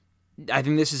 I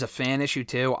think this is a fan issue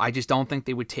too. I just don't think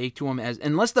they would take to him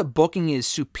unless the booking is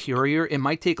superior. It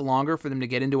might take longer for them to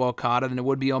get into Okada than it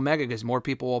would be Omega because more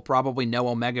people will probably know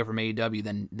Omega from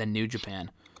AEW than New Japan.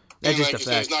 That's just a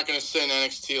fact. He's not going to sit in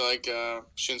NXT like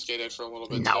Shinsuke did for a little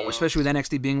bit. No, especially with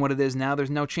NXT being what it is now, there's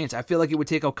no chance. I feel like it would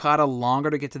take Okada longer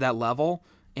to get to that level.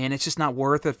 And it's just not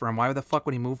worth it for him. Why the fuck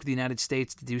would he move to the United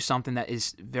States to do something that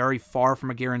is very far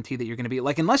from a guarantee that you're going to be...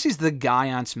 Like, unless he's the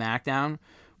guy on SmackDown,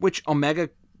 which Omega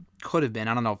could have been.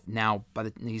 I don't know if now,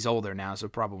 but he's older now, so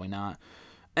probably not.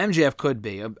 MJF could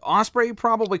be. Ospreay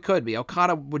probably could be.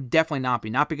 Okada would definitely not be.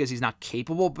 Not because he's not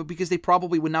capable, but because they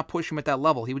probably would not push him at that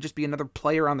level. He would just be another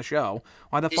player on the show.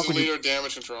 Why the fuck would he... He's a leader of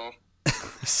Damage Control.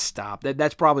 Stop.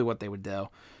 That's probably what they would do.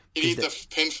 He'd eat the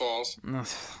pinfalls.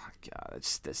 God,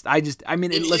 it's this. I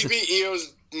mean, listen. He'd be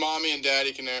Io's mommy and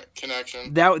daddy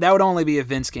connection. That would only be if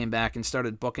Vince came back and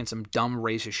started booking some dumb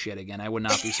racist shit again. I would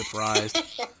not be surprised.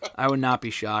 I would not be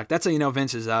shocked. That's how you know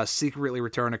Vince is secretly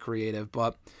return a creative.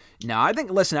 But no, I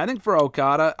think for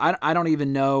Okada, I don't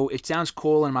even know. It sounds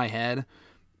cool in my head.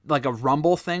 Like a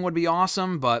Rumble thing would be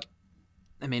awesome, but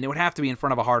I mean, it would have to be in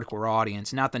front of a hardcore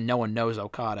audience. Not that no one knows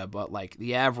Okada, but like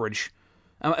the average.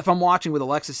 If I'm watching with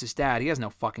Alexis' dad, he has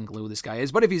no fucking clue who this guy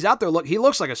is. But if he's out there, he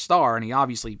looks like a star, and he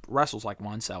obviously wrestles like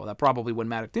one, so that probably wouldn't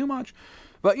matter too much.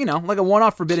 But, you know, like a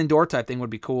one-off Forbidden Door type thing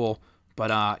would be cool.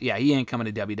 But, yeah, he ain't coming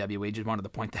to WWE. Just wanted to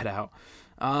point that out.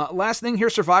 Last thing here,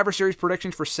 Survivor Series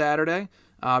predictions for Saturday.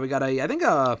 We got I think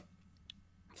a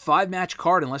 5-match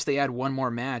card, unless they add one more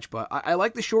match. But I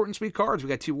like the short and sweet cards. We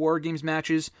got 2 WarGames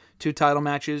matches, 2 title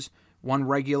matches, 1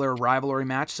 regular rivalry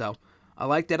match, so... I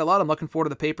like that a lot. I'm looking forward to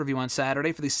the pay-per-view on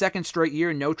Saturday. For the second straight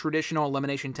year, no traditional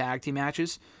elimination tag team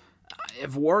matches.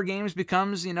 If WarGames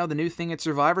becomes, the new thing at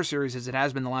Survivor Series as it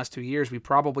has been the last 2 years, we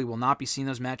probably will not be seeing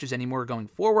those matches anymore going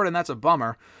forward, and that's a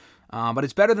bummer. But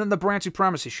it's better than the brand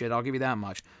supremacy shit, I'll give you that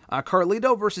much.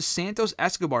 Carlito versus Santos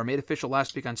Escobar made official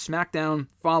last week on SmackDown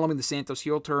following the Santos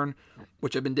heel turn,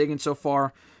 which I've been digging so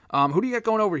far. Who do you got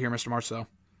going over here, Mr. Marceau?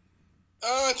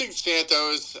 I think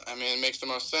Santos, it makes the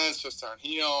most sense. Just turn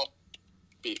heel.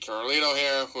 Beat Carlito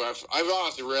here, who I've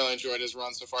honestly really enjoyed his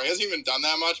run so far. He hasn't even done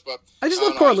that much, but I just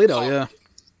love Carlito, yeah.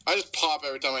 I just pop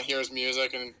every time I hear his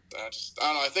music, and I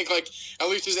don't know. I think like at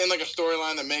least he's in like a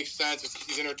storyline that makes sense.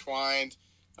 He's intertwined.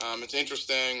 It's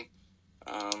interesting.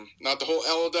 Not the whole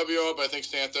LOWO, but I think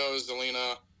Santos,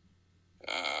 Zelina,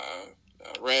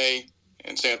 Ray,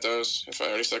 and Santos. If I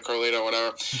already said Carlito,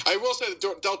 whatever. I will say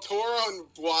that Del Toro and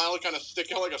Wilde kind of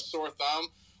stick out like a sore thumb.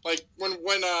 Like when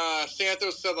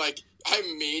Santos said like, I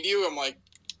made you, I'm like,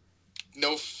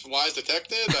 no lies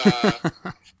detected.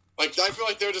 Like, I feel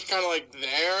like they're just kind of, like,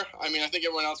 there. I mean, I think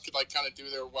everyone else could, like, kind of do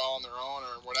their well on their own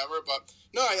or whatever. But,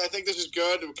 no, I think this is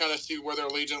good. We kind of see where their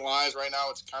allegiance lies right now.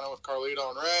 It's kind of with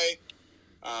Carlito and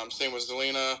Ray. Same with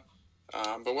Zelina.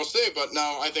 But we'll see. But,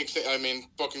 no,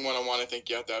 booking one-on-one, I think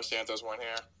you have to have Santos win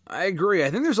here. I agree.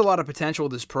 I think there's a lot of potential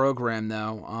with this program,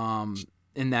 though.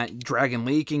 In that Dragon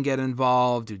Lee can get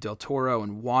involved, do Del Toro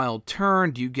and Wild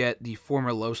turn? Do you get the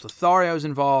former Los Lotharios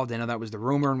involved? I know that was the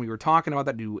rumor, and we were talking about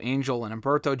that. Do Angel and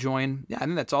Humberto join? Yeah, I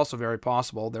think that's also very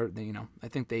possible. I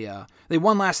think they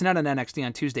won last night on NXT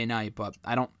on Tuesday night, but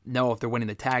I don't know if they're winning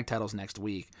the tag titles next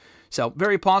week. So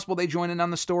very possible they join in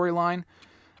on the storyline.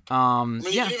 You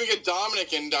can even get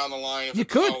Dominic in down the line. You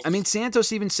could. I mean,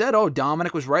 Santos even said,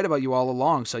 Dominic was right about you all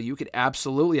along, so you could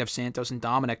absolutely have Santos and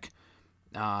Dominic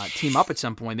team up at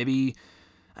some point. Maybe,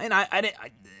 and I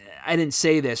didn't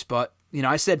say this, but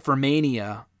I said for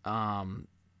Mania, to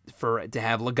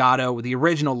have Legado, the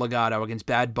original Legado against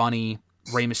Bad Bunny,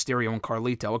 Rey Mysterio, and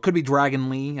Carlito. It could be Dragon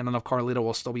Lee. I don't know if Carlito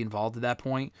will still be involved at that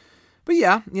point, but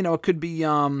yeah, it could be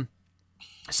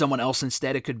someone else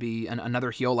instead. It could be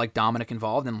another heel like Dominic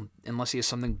involved, and unless he has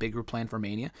something bigger planned for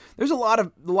Mania. There's a lot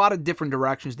of different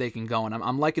directions they can go, and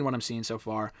I'm liking what I'm seeing so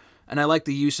far. And I like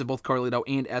the use of both Carlito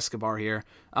and Escobar here.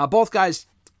 Both guys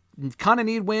kind of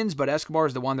need wins, but Escobar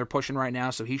is the one they're pushing right now,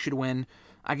 so he should win.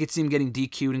 I could see him getting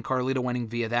DQ'd and Carlito winning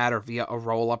via that or via a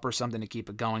roll-up or something to keep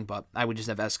it going, but I would just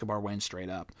have Escobar win straight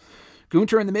up.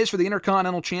 Gunther and The Miz for the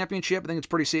Intercontinental Championship. I think it's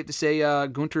pretty safe to say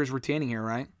Gunther is retaining here,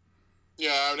 right?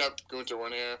 Yeah, I would have Gunther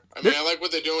win here. I mean, I like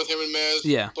what they're doing with him and Miz.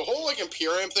 Yeah. The whole,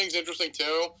 Imperium thing's interesting,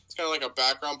 too. It's kind of like a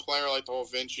background player, like the whole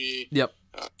Vinci. Yep.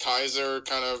 Kaiser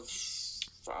kind of,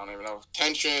 I don't even know,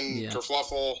 tension,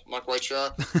 kerfluffle. I'm not quite sure.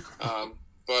 I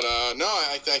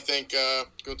think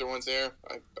Gunther wins here.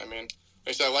 I mean, like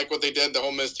I said, I like what they did. The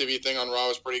whole Miz TV thing on Raw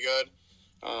was pretty good.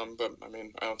 But,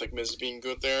 I don't think Miz is being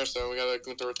good there, so we got a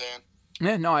Gunther retain.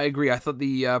 Yeah, no, I agree. I thought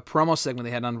the promo segment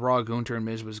they had on Raw, Gunther and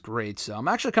Miz, was great. So I'm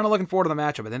actually kind of looking forward to the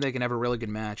matchup. I think they can have a really good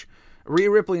match.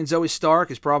 Rhea Ripley and Zoey Stark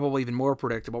is probably even more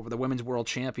predictable for the Women's World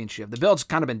Championship. The belt's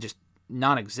kind of been just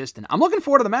non-existent. I'm looking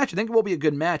forward to the match. I think it will be a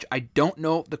good match. I don't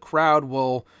know if the crowd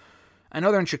will, I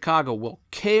know they're in Chicago, will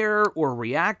care or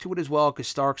react to it as well because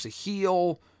Stark's a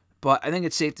heel. But I think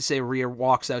it's safe to say Rhea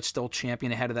walks out still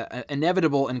champion ahead of that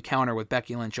inevitable encounter with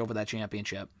Becky Lynch over that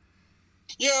championship.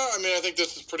 Yeah, I think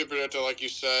this is pretty predictable, like you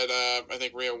said. I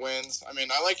think Rhea wins.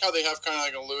 I like how they have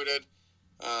kind of alluded.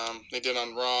 They did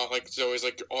on Raw. Zoe's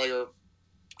all your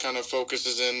kind of focus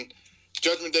is in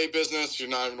Judgment Day business. You're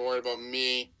not even worried about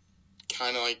me.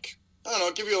 Kind of I don't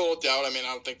know, give you a little doubt. I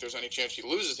don't think there's any chance she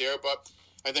loses here, but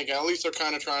I think at least they're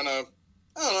kind of trying to,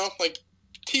 I don't know,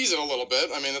 tease it a little bit.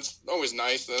 It's always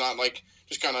nice. They're not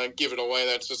just kind of give it away.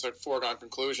 That's just a foregone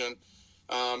conclusion.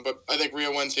 But I think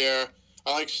Rhea wins here.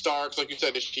 I like Starks, like you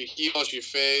said. Is she heel? Is she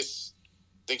face?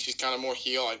 I think she's kind of more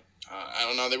heel. I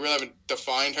don't know. They really haven't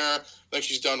defined her. I think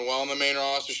she's done well in the main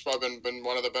roster. She's probably been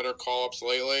one of the better call-ups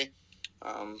lately.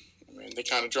 They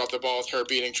kind of dropped the ball with her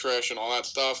beating Trish and all that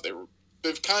stuff.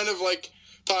 They've kind of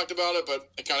talked about it,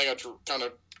 but it kind of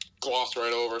got glossed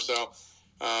right over. So,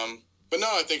 but no,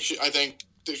 I think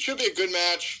there should be a good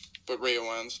match, but Rhea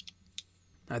wins.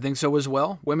 I think so as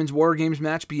well. Women's WarGames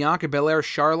match, Bianca Belair,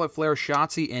 Charlotte Flair,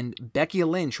 Shotzi, and Becky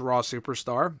Lynch, Raw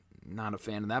Superstar. Not a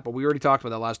fan of that, but we already talked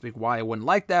about that last week, why I wouldn't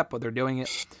like that, but they're doing it.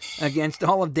 Against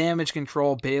all of Damage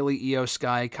Control, Bayley, Io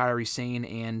Sky, Kairi Sane,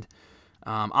 and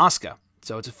Asuka.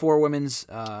 So it's a 4 women's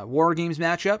WarGames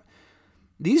matchup.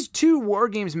 These 2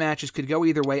 WarGames matches could go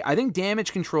either way. I think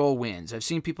Damage Control wins. I've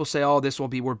seen people say, this will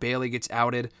be where Bayley gets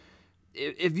outed.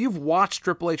 If you've watched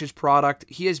Triple H's product,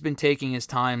 he has been taking his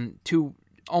time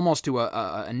almost to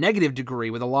a negative degree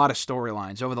with a lot of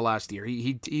storylines over the last year.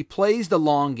 He plays the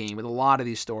long game with a lot of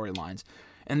these storylines.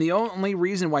 And the only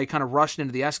reason why he kind of rushed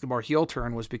into the Escobar heel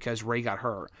turn was because Ray got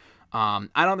hurt. I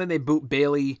don't think they boot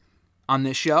Bayley on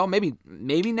this show. Maybe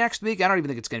next week. I don't even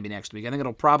think it's going to be next week. I think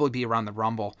it'll probably be around the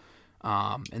Rumble.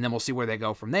 And then we'll see where they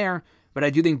go from there. But I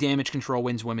do think Damage Control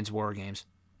wins Women's WarGames.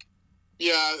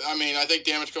 Yeah, I think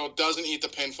Damage Control doesn't eat the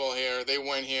pinfall here. They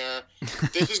win here.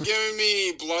 They're just giving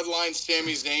me Bloodline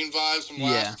Sami Zayn vibes from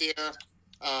last year.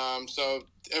 So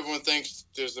everyone thinks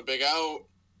there's a big out.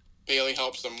 Bayley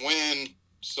helps them win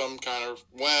some kind of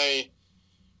way.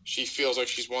 She feels like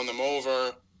she's won them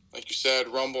over. Like you said,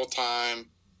 Rumble time.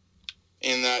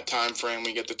 In that time frame,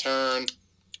 we get the turn.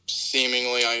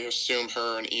 Seemingly, I assume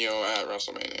her and Io at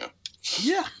WrestleMania.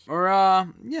 Yeah, or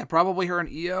probably her and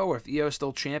Io, or if Io is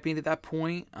still champion at that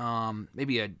point.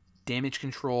 Maybe a Damage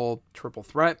Control triple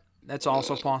threat. That's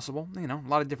also possible. A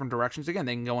lot of different directions. Again,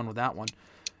 they can go in with that one.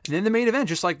 And then the main event,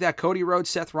 just like that, Cody Rhodes,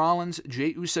 Seth Rollins,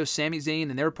 Jey Uso, Sami Zayn,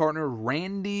 and their partner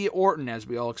Randy Orton, as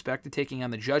we all expected, taking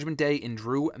on the Judgment Day and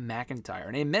Drew McIntyre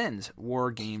in a men's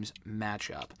WarGames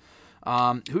matchup.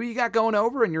 Who you got going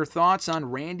over, and your thoughts on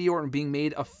Randy Orton being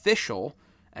made official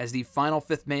as the final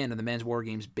fifth man of the men's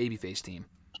WarGames babyface team?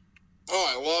 Oh,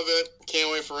 I love it.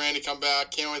 Can't wait for Randy to come back.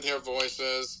 Can't wait to hear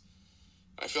voices.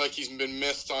 I feel like he's been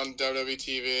missed on WWE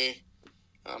TV.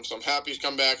 So I'm happy he's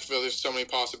come back. I feel there's so many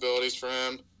possibilities for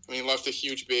him. I mean, he left a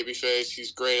huge babyface.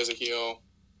 He's great as a heel.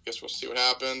 Guess we'll see what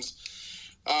happens.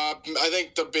 I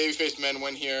think the babyface men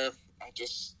win here. I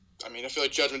feel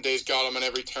like Judgment Day's got them on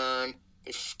every turn.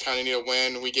 They kind of need a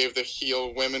win. We gave the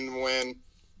heel women win.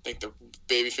 I think the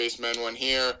babyface men win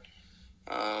here.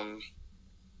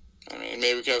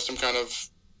 Maybe we could have some kind of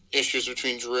issues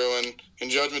between Drew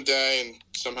and Judgment Day, and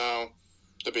somehow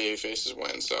the babyfaces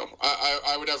win. So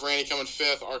I would have Randy come in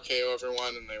fifth, RKO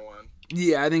everyone, and they win.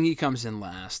 Yeah, I think he comes in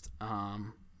last.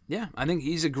 I think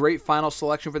he's a great final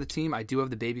selection for the team. I do have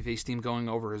the babyface team going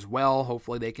over as well.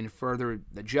 Hopefully they can further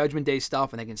the Judgment Day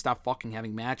stuff, and they can stop fucking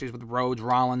having matches with Rhodes,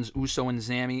 Rollins, Uso, and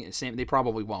Sami. They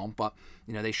probably won't, but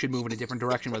they should move in a different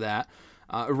direction with that.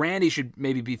 Randy should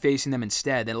maybe be facing them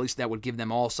instead. At least that would give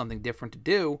them all something different to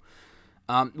do.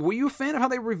 Were you a fan of how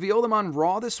they revealed him on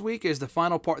Raw this week as the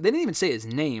final part? They didn't even say his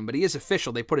name, but he is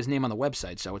official. They put his name on the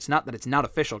website, so it's not that it's not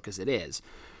official, because it is.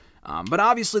 But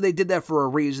obviously they did that for a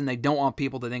reason. They don't want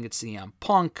people to think it's CM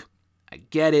Punk. I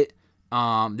get it.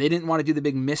 They didn't want to do the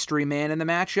big mystery man in the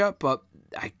matchup, but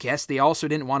I guess they also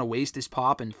didn't want to waste his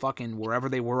pop in fucking wherever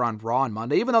they were on Raw on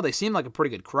Monday, even though they seemed like a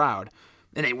pretty good crowd.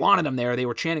 And they wanted him there. They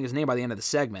were chanting his name by the end of the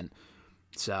segment.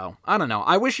 So, I don't know.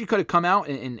 I wish he could have come out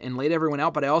and laid everyone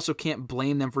out, but I also can't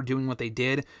blame them for doing what they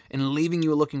did and leaving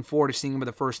you looking forward to seeing him for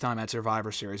the first time at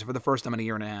Survivor Series, for the first time in a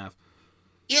year and a half.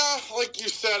 Yeah, like you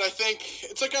said, I think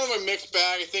it's like kind of a mixed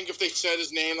bag. I think if they said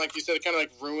his name, like you said, it kind of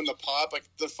like ruined the pop. Like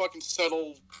the fucking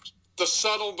subtle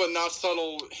but not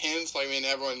subtle hints. Like,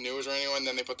 everyone knew it was Randy Orton, and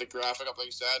then they put the graphic up, like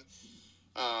you said.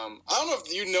 I don't know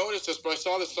if you noticed this, but I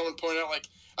saw this someone point out, like,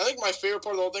 I think my favorite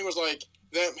part of the whole thing was, like,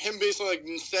 him basically, like,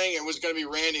 saying it was going to be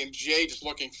Randy and Jay just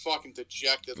looking fucking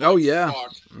dejected. Like, yeah.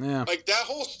 Like, that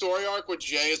whole story arc with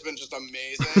Jay has been just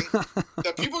amazing.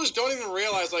 That people just don't even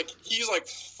realize, like, he's like,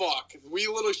 fuck, we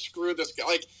literally screwed this guy.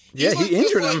 Like, he's he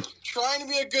injured him. Trying to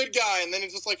be a good guy, and then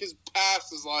it's just, like, his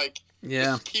past is, like,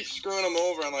 just keeps screwing him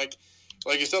over. And, like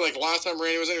you said, like, last time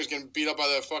Randy was in, he was getting beat up by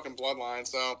the fucking bloodline.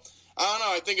 So, I don't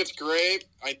know. I think it's great.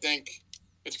 I think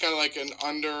it's kind of like an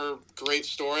great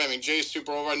story. Jay's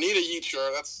super over. I need a Yeet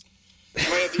shirt. I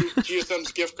might have to use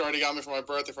GSM's gift card he got me for my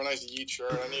birthday for a nice Yeet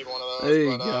shirt. I need one of those. There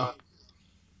you go.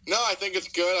 No, I think it's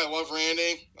good. I love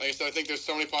Randy. Like I said, I think there's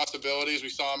so many possibilities. We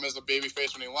saw him as a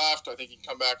babyface when he left. I think he can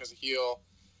come back as a heel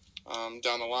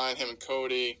down the line. Him and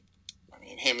Cody.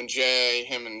 Him and Jay.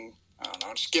 Him and, I don't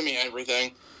know, just give me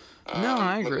everything. No,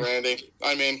 I agree. With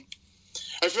Randy.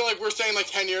 I feel like we're saying like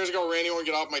 10 years ago, Randy won't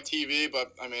get off my TV,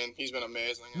 but he's been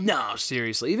amazing. No,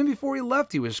 seriously. Even before he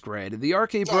left, he was great. The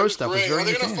RK Bro stuff was very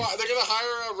entertaining. Are they gonna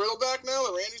hire Riddle back now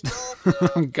that Randy's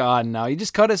back? Oh, God, no. He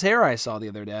just cut his hair, I saw the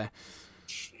other day.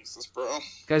 Jesus, bro.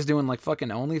 Guy's doing like fucking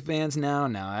OnlyFans now.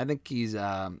 No, I think he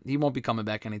won't be coming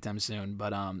back anytime soon.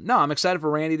 But no, I'm excited for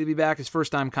Randy to be back. His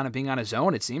first time kind of being on his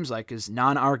own, it seems like, his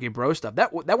non-RK Bro stuff.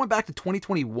 That went back to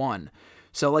 2021.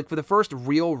 So, like, for the first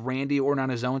real Randy Orton on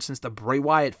his own since the Bray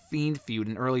Wyatt Fiend feud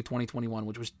in early 2021,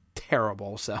 which was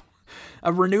terrible. So,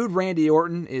 a renewed Randy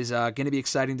Orton is going to be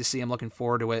exciting to see. I'm looking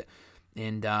forward to it.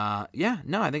 And, I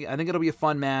think it'll be a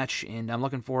fun match, and I'm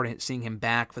looking forward to seeing him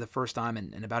back for the first time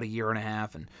in about a year and a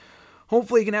half. And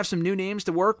hopefully he can have some new names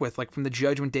to work with, like from the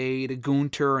Judgment Day to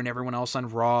Gunther and everyone else on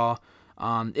Raw.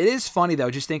 It is funny,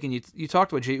 though, just thinking, you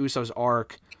talked about Jey Uso's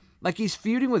arc. Like, he's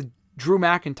feuding with Drew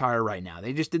McIntyre right now.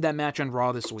 They just did that match on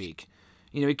Raw this week.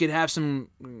 He could have some,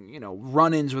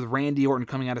 run-ins with Randy Orton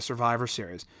coming out of Survivor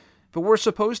Series. But we're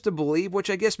supposed to believe, which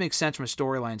I guess makes sense from a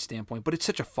storyline standpoint, but it's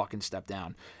such a fucking step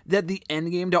down, that the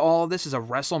end game to all of this is a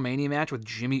WrestleMania match with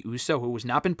Jimmy Uso, who has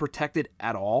not been protected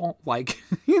at all. Like,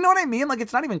 you know what I mean? Like,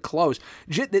 it's not even close.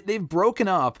 They've broken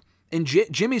up, and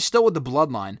Jimmy's still with the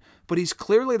bloodline, but he's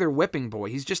clearly their whipping boy.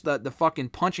 He's just the fucking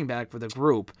punching bag for the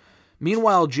group.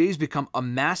 Meanwhile, Jay's become a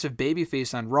massive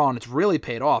babyface on Raw, and it's really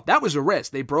paid off. That was a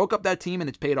risk. They broke up that team, and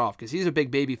it's paid off, because he's a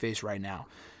big babyface right now.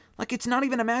 Like, it's not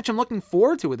even a match I'm looking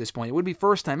forward to at this point. It would be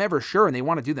first time ever, sure, and they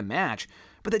want to do the match.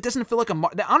 But that doesn't feel like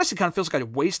that honestly kind of feels like a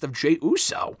waste of Jey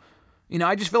Uso.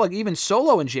 I just feel like even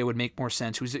Solo and Jay would make more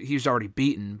sense. He's already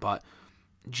beaten, but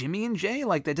Jimmy and Jay,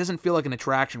 like, that doesn't feel like an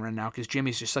attraction right now, because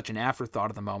Jimmy's just such an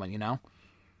afterthought at the moment,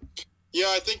 Yeah,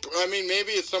 I mean,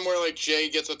 maybe it's somewhere like Jay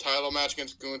gets a title match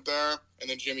against Gunther, and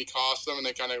then Jimmy costs them, and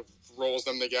then kind of rolls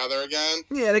them together again.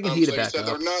 Yeah, they can heat it back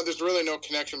up. There's really no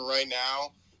connection right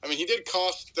now. I mean, he did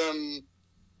cost them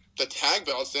the tag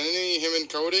belts, didn't he? Him and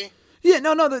Cody? Yeah,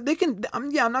 no, they can. I'm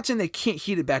not saying they can't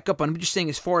heat it back up. I'm just saying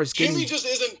as far as Jimmy just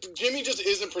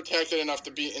isn't protected enough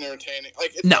to be entertaining.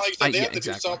 Like it's not like you said, they have to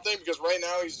do something because right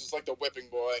now he's just like the whipping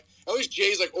boy. At least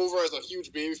Jay's like over as a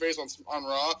huge babyface on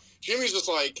Raw. Jimmy's just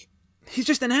like. He's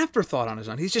just an afterthought on his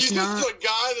own. He's just not. He's just a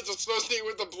guy that's associated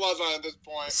with the bloodline at this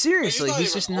point. Seriously,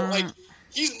 he's just not. Like,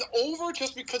 he's over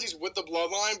just because he's with the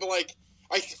bloodline, but like,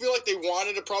 I feel like they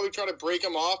wanted to probably try to break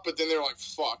him off, but then they're like,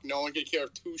 fuck, no one can care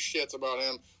two shits about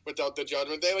him without the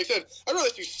Judgment Day. Like I said, I'd rather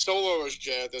see Solo as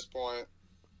Jay at this point.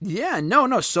 Yeah,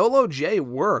 no, Solo Jay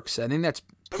works. I think that's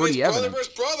pretty evident. Brother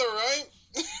versus brother, right?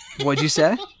 What'd you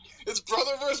say? It's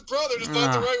brother versus brother, just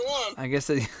not the right one. I guess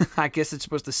it's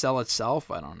supposed to sell itself.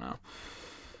 I don't know.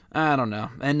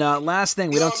 And last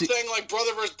thing, I'm saying like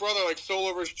brother versus brother, like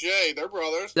Solo versus Jay. They're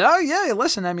brothers. Oh, yeah.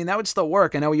 Listen, I mean, that would still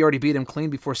work. I know we already beat him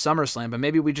clean before SummerSlam, but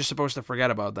maybe we're just supposed to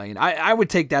forget about that. You know, I would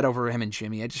take that over him and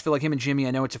Jimmy. I just feel like him and Jimmy,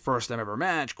 I know it's a first time ever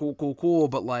match. Cool.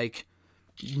 But, like,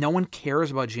 no one cares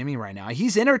about Jimmy right now.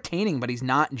 He's entertaining, but he's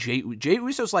not Jey. Jey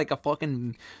Uso's like a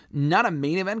fucking, not a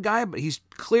main event guy, but he's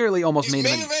clearly almost main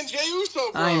event. Jey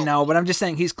Uso, bro. I know, but I'm just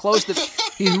saying he's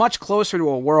he's much closer to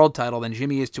a world title than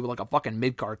Jimmy is to like a fucking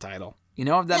mid-card title. You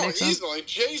know, if that makes sense? Easily.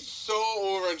 Jay's so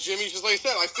over, and Jimmy's just like I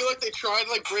said. I feel like they tried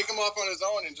to like break him off on his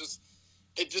own, and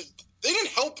they didn't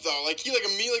help though. Like he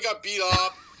immediately got beat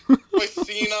up by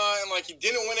Cena, and like he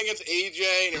didn't win against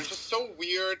AJ, and it was just so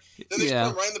weird. Then they just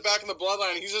put him right in the back of the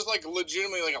bloodline, and he's just like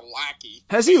legitimately like a lackey.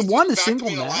 Has he won a single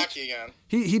match?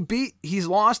 He's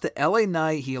lost to LA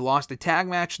Knight. He lost the tag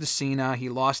match to Cena. He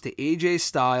lost to AJ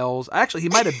Styles. Actually, he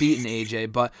might have beaten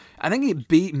AJ, but I think he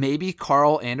beat maybe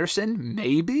Carl Anderson.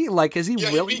 Maybe has he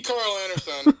really? He beat Carl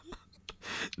Anderson.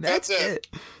 That's it.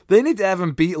 They need to have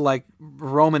him beat like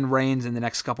Roman Reigns in the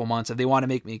next couple months if they want to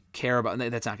make me care about.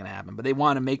 That's not going to happen. But they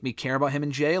want to make me care about him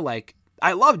and Jay. Like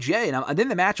I love Jay, and I think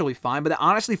the match will be fine. But that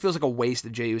honestly feels like a waste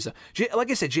of Jey Uso.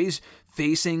 Like I said, Jay's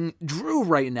facing Drew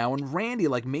right now, and Randy,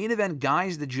 like main event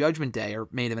guys, the Judgment Day, or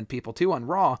main event people too on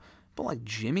Raw. But like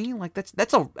Jimmy, like that's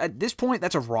at this point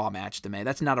that's a Raw match to me.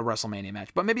 That's not a WrestleMania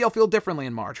match. But maybe I'll feel differently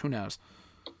in March. Who knows?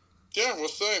 Yeah, we'll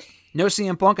see. No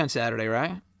CM Punk on Saturday,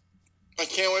 right? I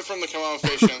can't wait for him to come out and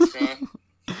face Shinsuke.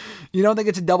 You don't think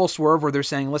it's a double swerve where they're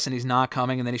saying, listen, he's not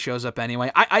coming, and then he shows up anyway?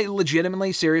 I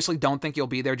legitimately, seriously don't think he'll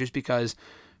be there just because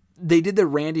they did the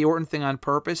Randy Orton thing on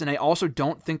purpose, and I also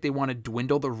don't think they want to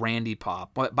dwindle the Randy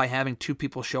pop by having two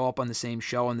people show up on the same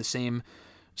show in the same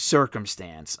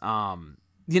circumstance. I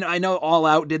know All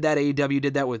Out did that, AEW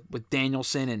did that with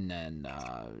Danielson and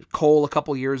Cole a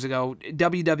couple years ago.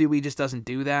 WWE just doesn't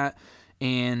do that.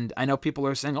 And I know people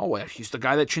are saying, well, he's the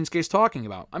guy that Shinsuke's talking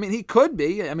about. I mean, he could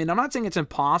be. I mean, I'm not saying it's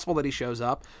impossible that he shows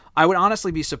up. I would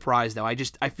honestly be surprised, though.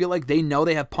 I feel like they know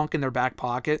they have Punk in their back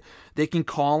pocket. They can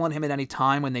call on him at any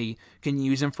time when they can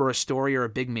use him for a story or a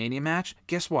big Mania match.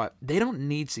 Guess what? They don't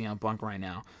need CM Punk right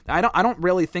now. I don't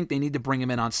really think they need to bring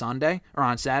him in on Sunday or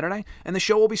on Saturday. And the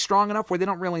show will be strong enough where they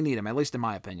don't really need him, at least in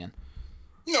my opinion.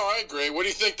 No, I agree. What do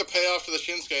you think the payoff for the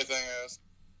Shinsuke thing is?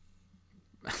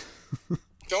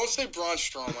 Don't say Braun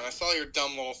Strowman. I saw your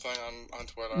dumb little thing on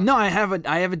Twitter. No, I have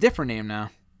a different name now.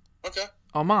 Okay.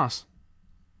 Omos.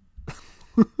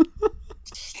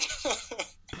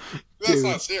 That's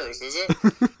not serious, is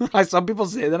it? Some people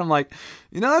say that. I'm like,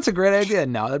 that's a great idea.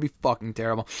 No, that'd be fucking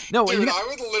terrible. No, dude, I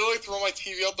would literally throw my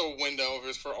TV out the window if it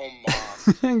was for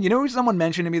Omos. You know who someone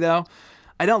mentioned to me, though?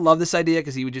 I don't love this idea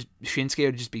because Shinsuke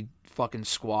would just be fucking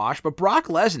squashed. But Brock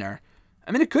Lesnar,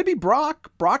 I mean, it could be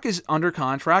Brock. Brock is under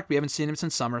contract. We haven't seen him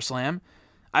since SummerSlam.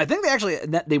 I think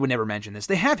they would never mention this.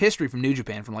 They have history from New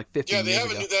Japan from like 15 years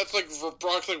ago. Yeah, that's like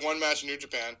Brock's like one match in New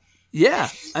Japan. Yeah,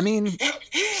 I mean,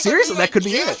 seriously, that could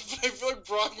be it. I feel like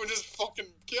Brock would just fucking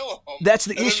kill him. That's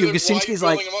the issue, because Shinsuke's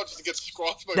like,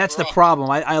 that's the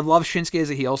problem. I love Shinsuke as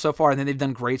a heel so far, and then they've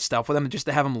done great stuff with him, and just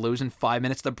to have him lose in 5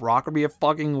 minutes to Brock would be a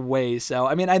fucking waste. So,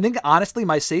 I mean, I think, honestly,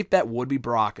 my safe bet would be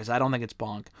Brock, because I don't think it's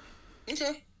Punk.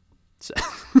 Okay. So,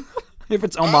 if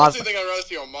it's Omos. I honestly think I'd rather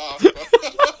see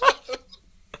Omos.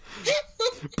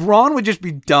 Braun would just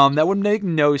be dumb. That would make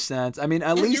no sense. I mean,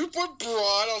 at least you put Braun,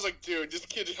 I was like, dude, this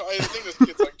kid. I think this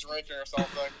kid's like drinking or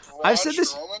something. I've said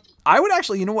this. I would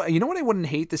actually, you know what I wouldn't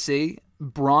hate to see?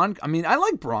 Braun. I mean, I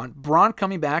like Braun. Braun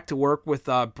coming back to work with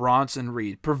Bronson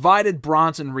Reed, provided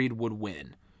Bronson Reed would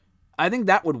win. I think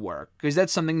that would work because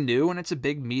that's something new and it's a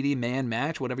big meaty man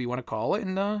match, whatever you want to call it,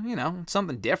 and it's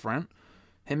something different.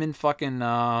 Him and fucking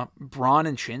Braun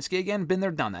and Shinsuke again. Been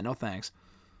there, done that. No thanks.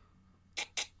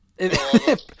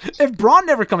 If Braun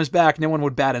never comes back, no one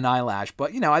would bat an eyelash.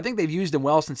 But, I think they've used him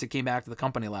well since he came back to the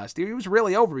company last year. He was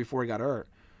really over before he got hurt.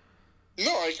 No,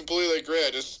 I completely agree.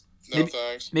 No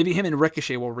thanks. Maybe him and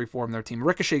Ricochet will reform their team.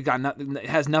 Ricochet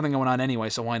has nothing going on anyway,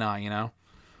 so why not, No,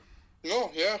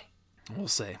 yeah. We'll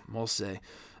see.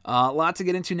 A lot to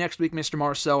get into next week, Mr.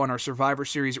 Marceau, on our Survivor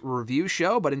Series review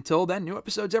show. But until then, new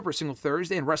episodes every single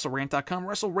Thursday on WrestleRant.com,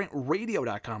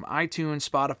 WrestleRantRadio.com, iTunes,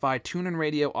 Spotify, TuneIn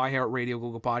Radio, iHeartRadio,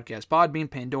 Google Podcasts, Podbean,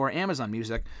 Pandora, Amazon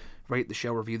Music. Rate the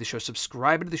show, review the show,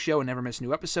 subscribe to the show, and never miss a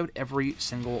new episode every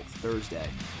single Thursday.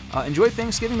 Enjoy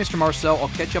Thanksgiving, Mr. Marceau. I'll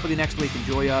catch up with you next week.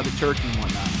 Enjoy the turkey and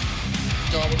whatnot.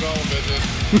 Gobble,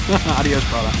 bitches. Adios,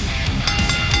 brother.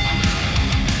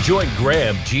 Join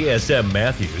Graham GSM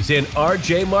Matthews and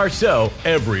RJ Marceau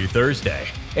every Thursday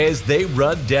as they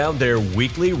run down their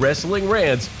weekly wrestling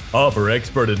rants, offer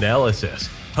expert analysis,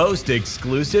 host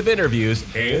exclusive interviews,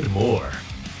 and more.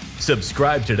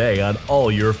 Subscribe today on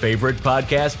all your favorite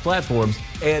podcast platforms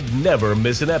and never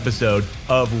miss an episode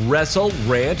of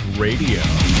WrestleRant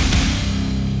Radio.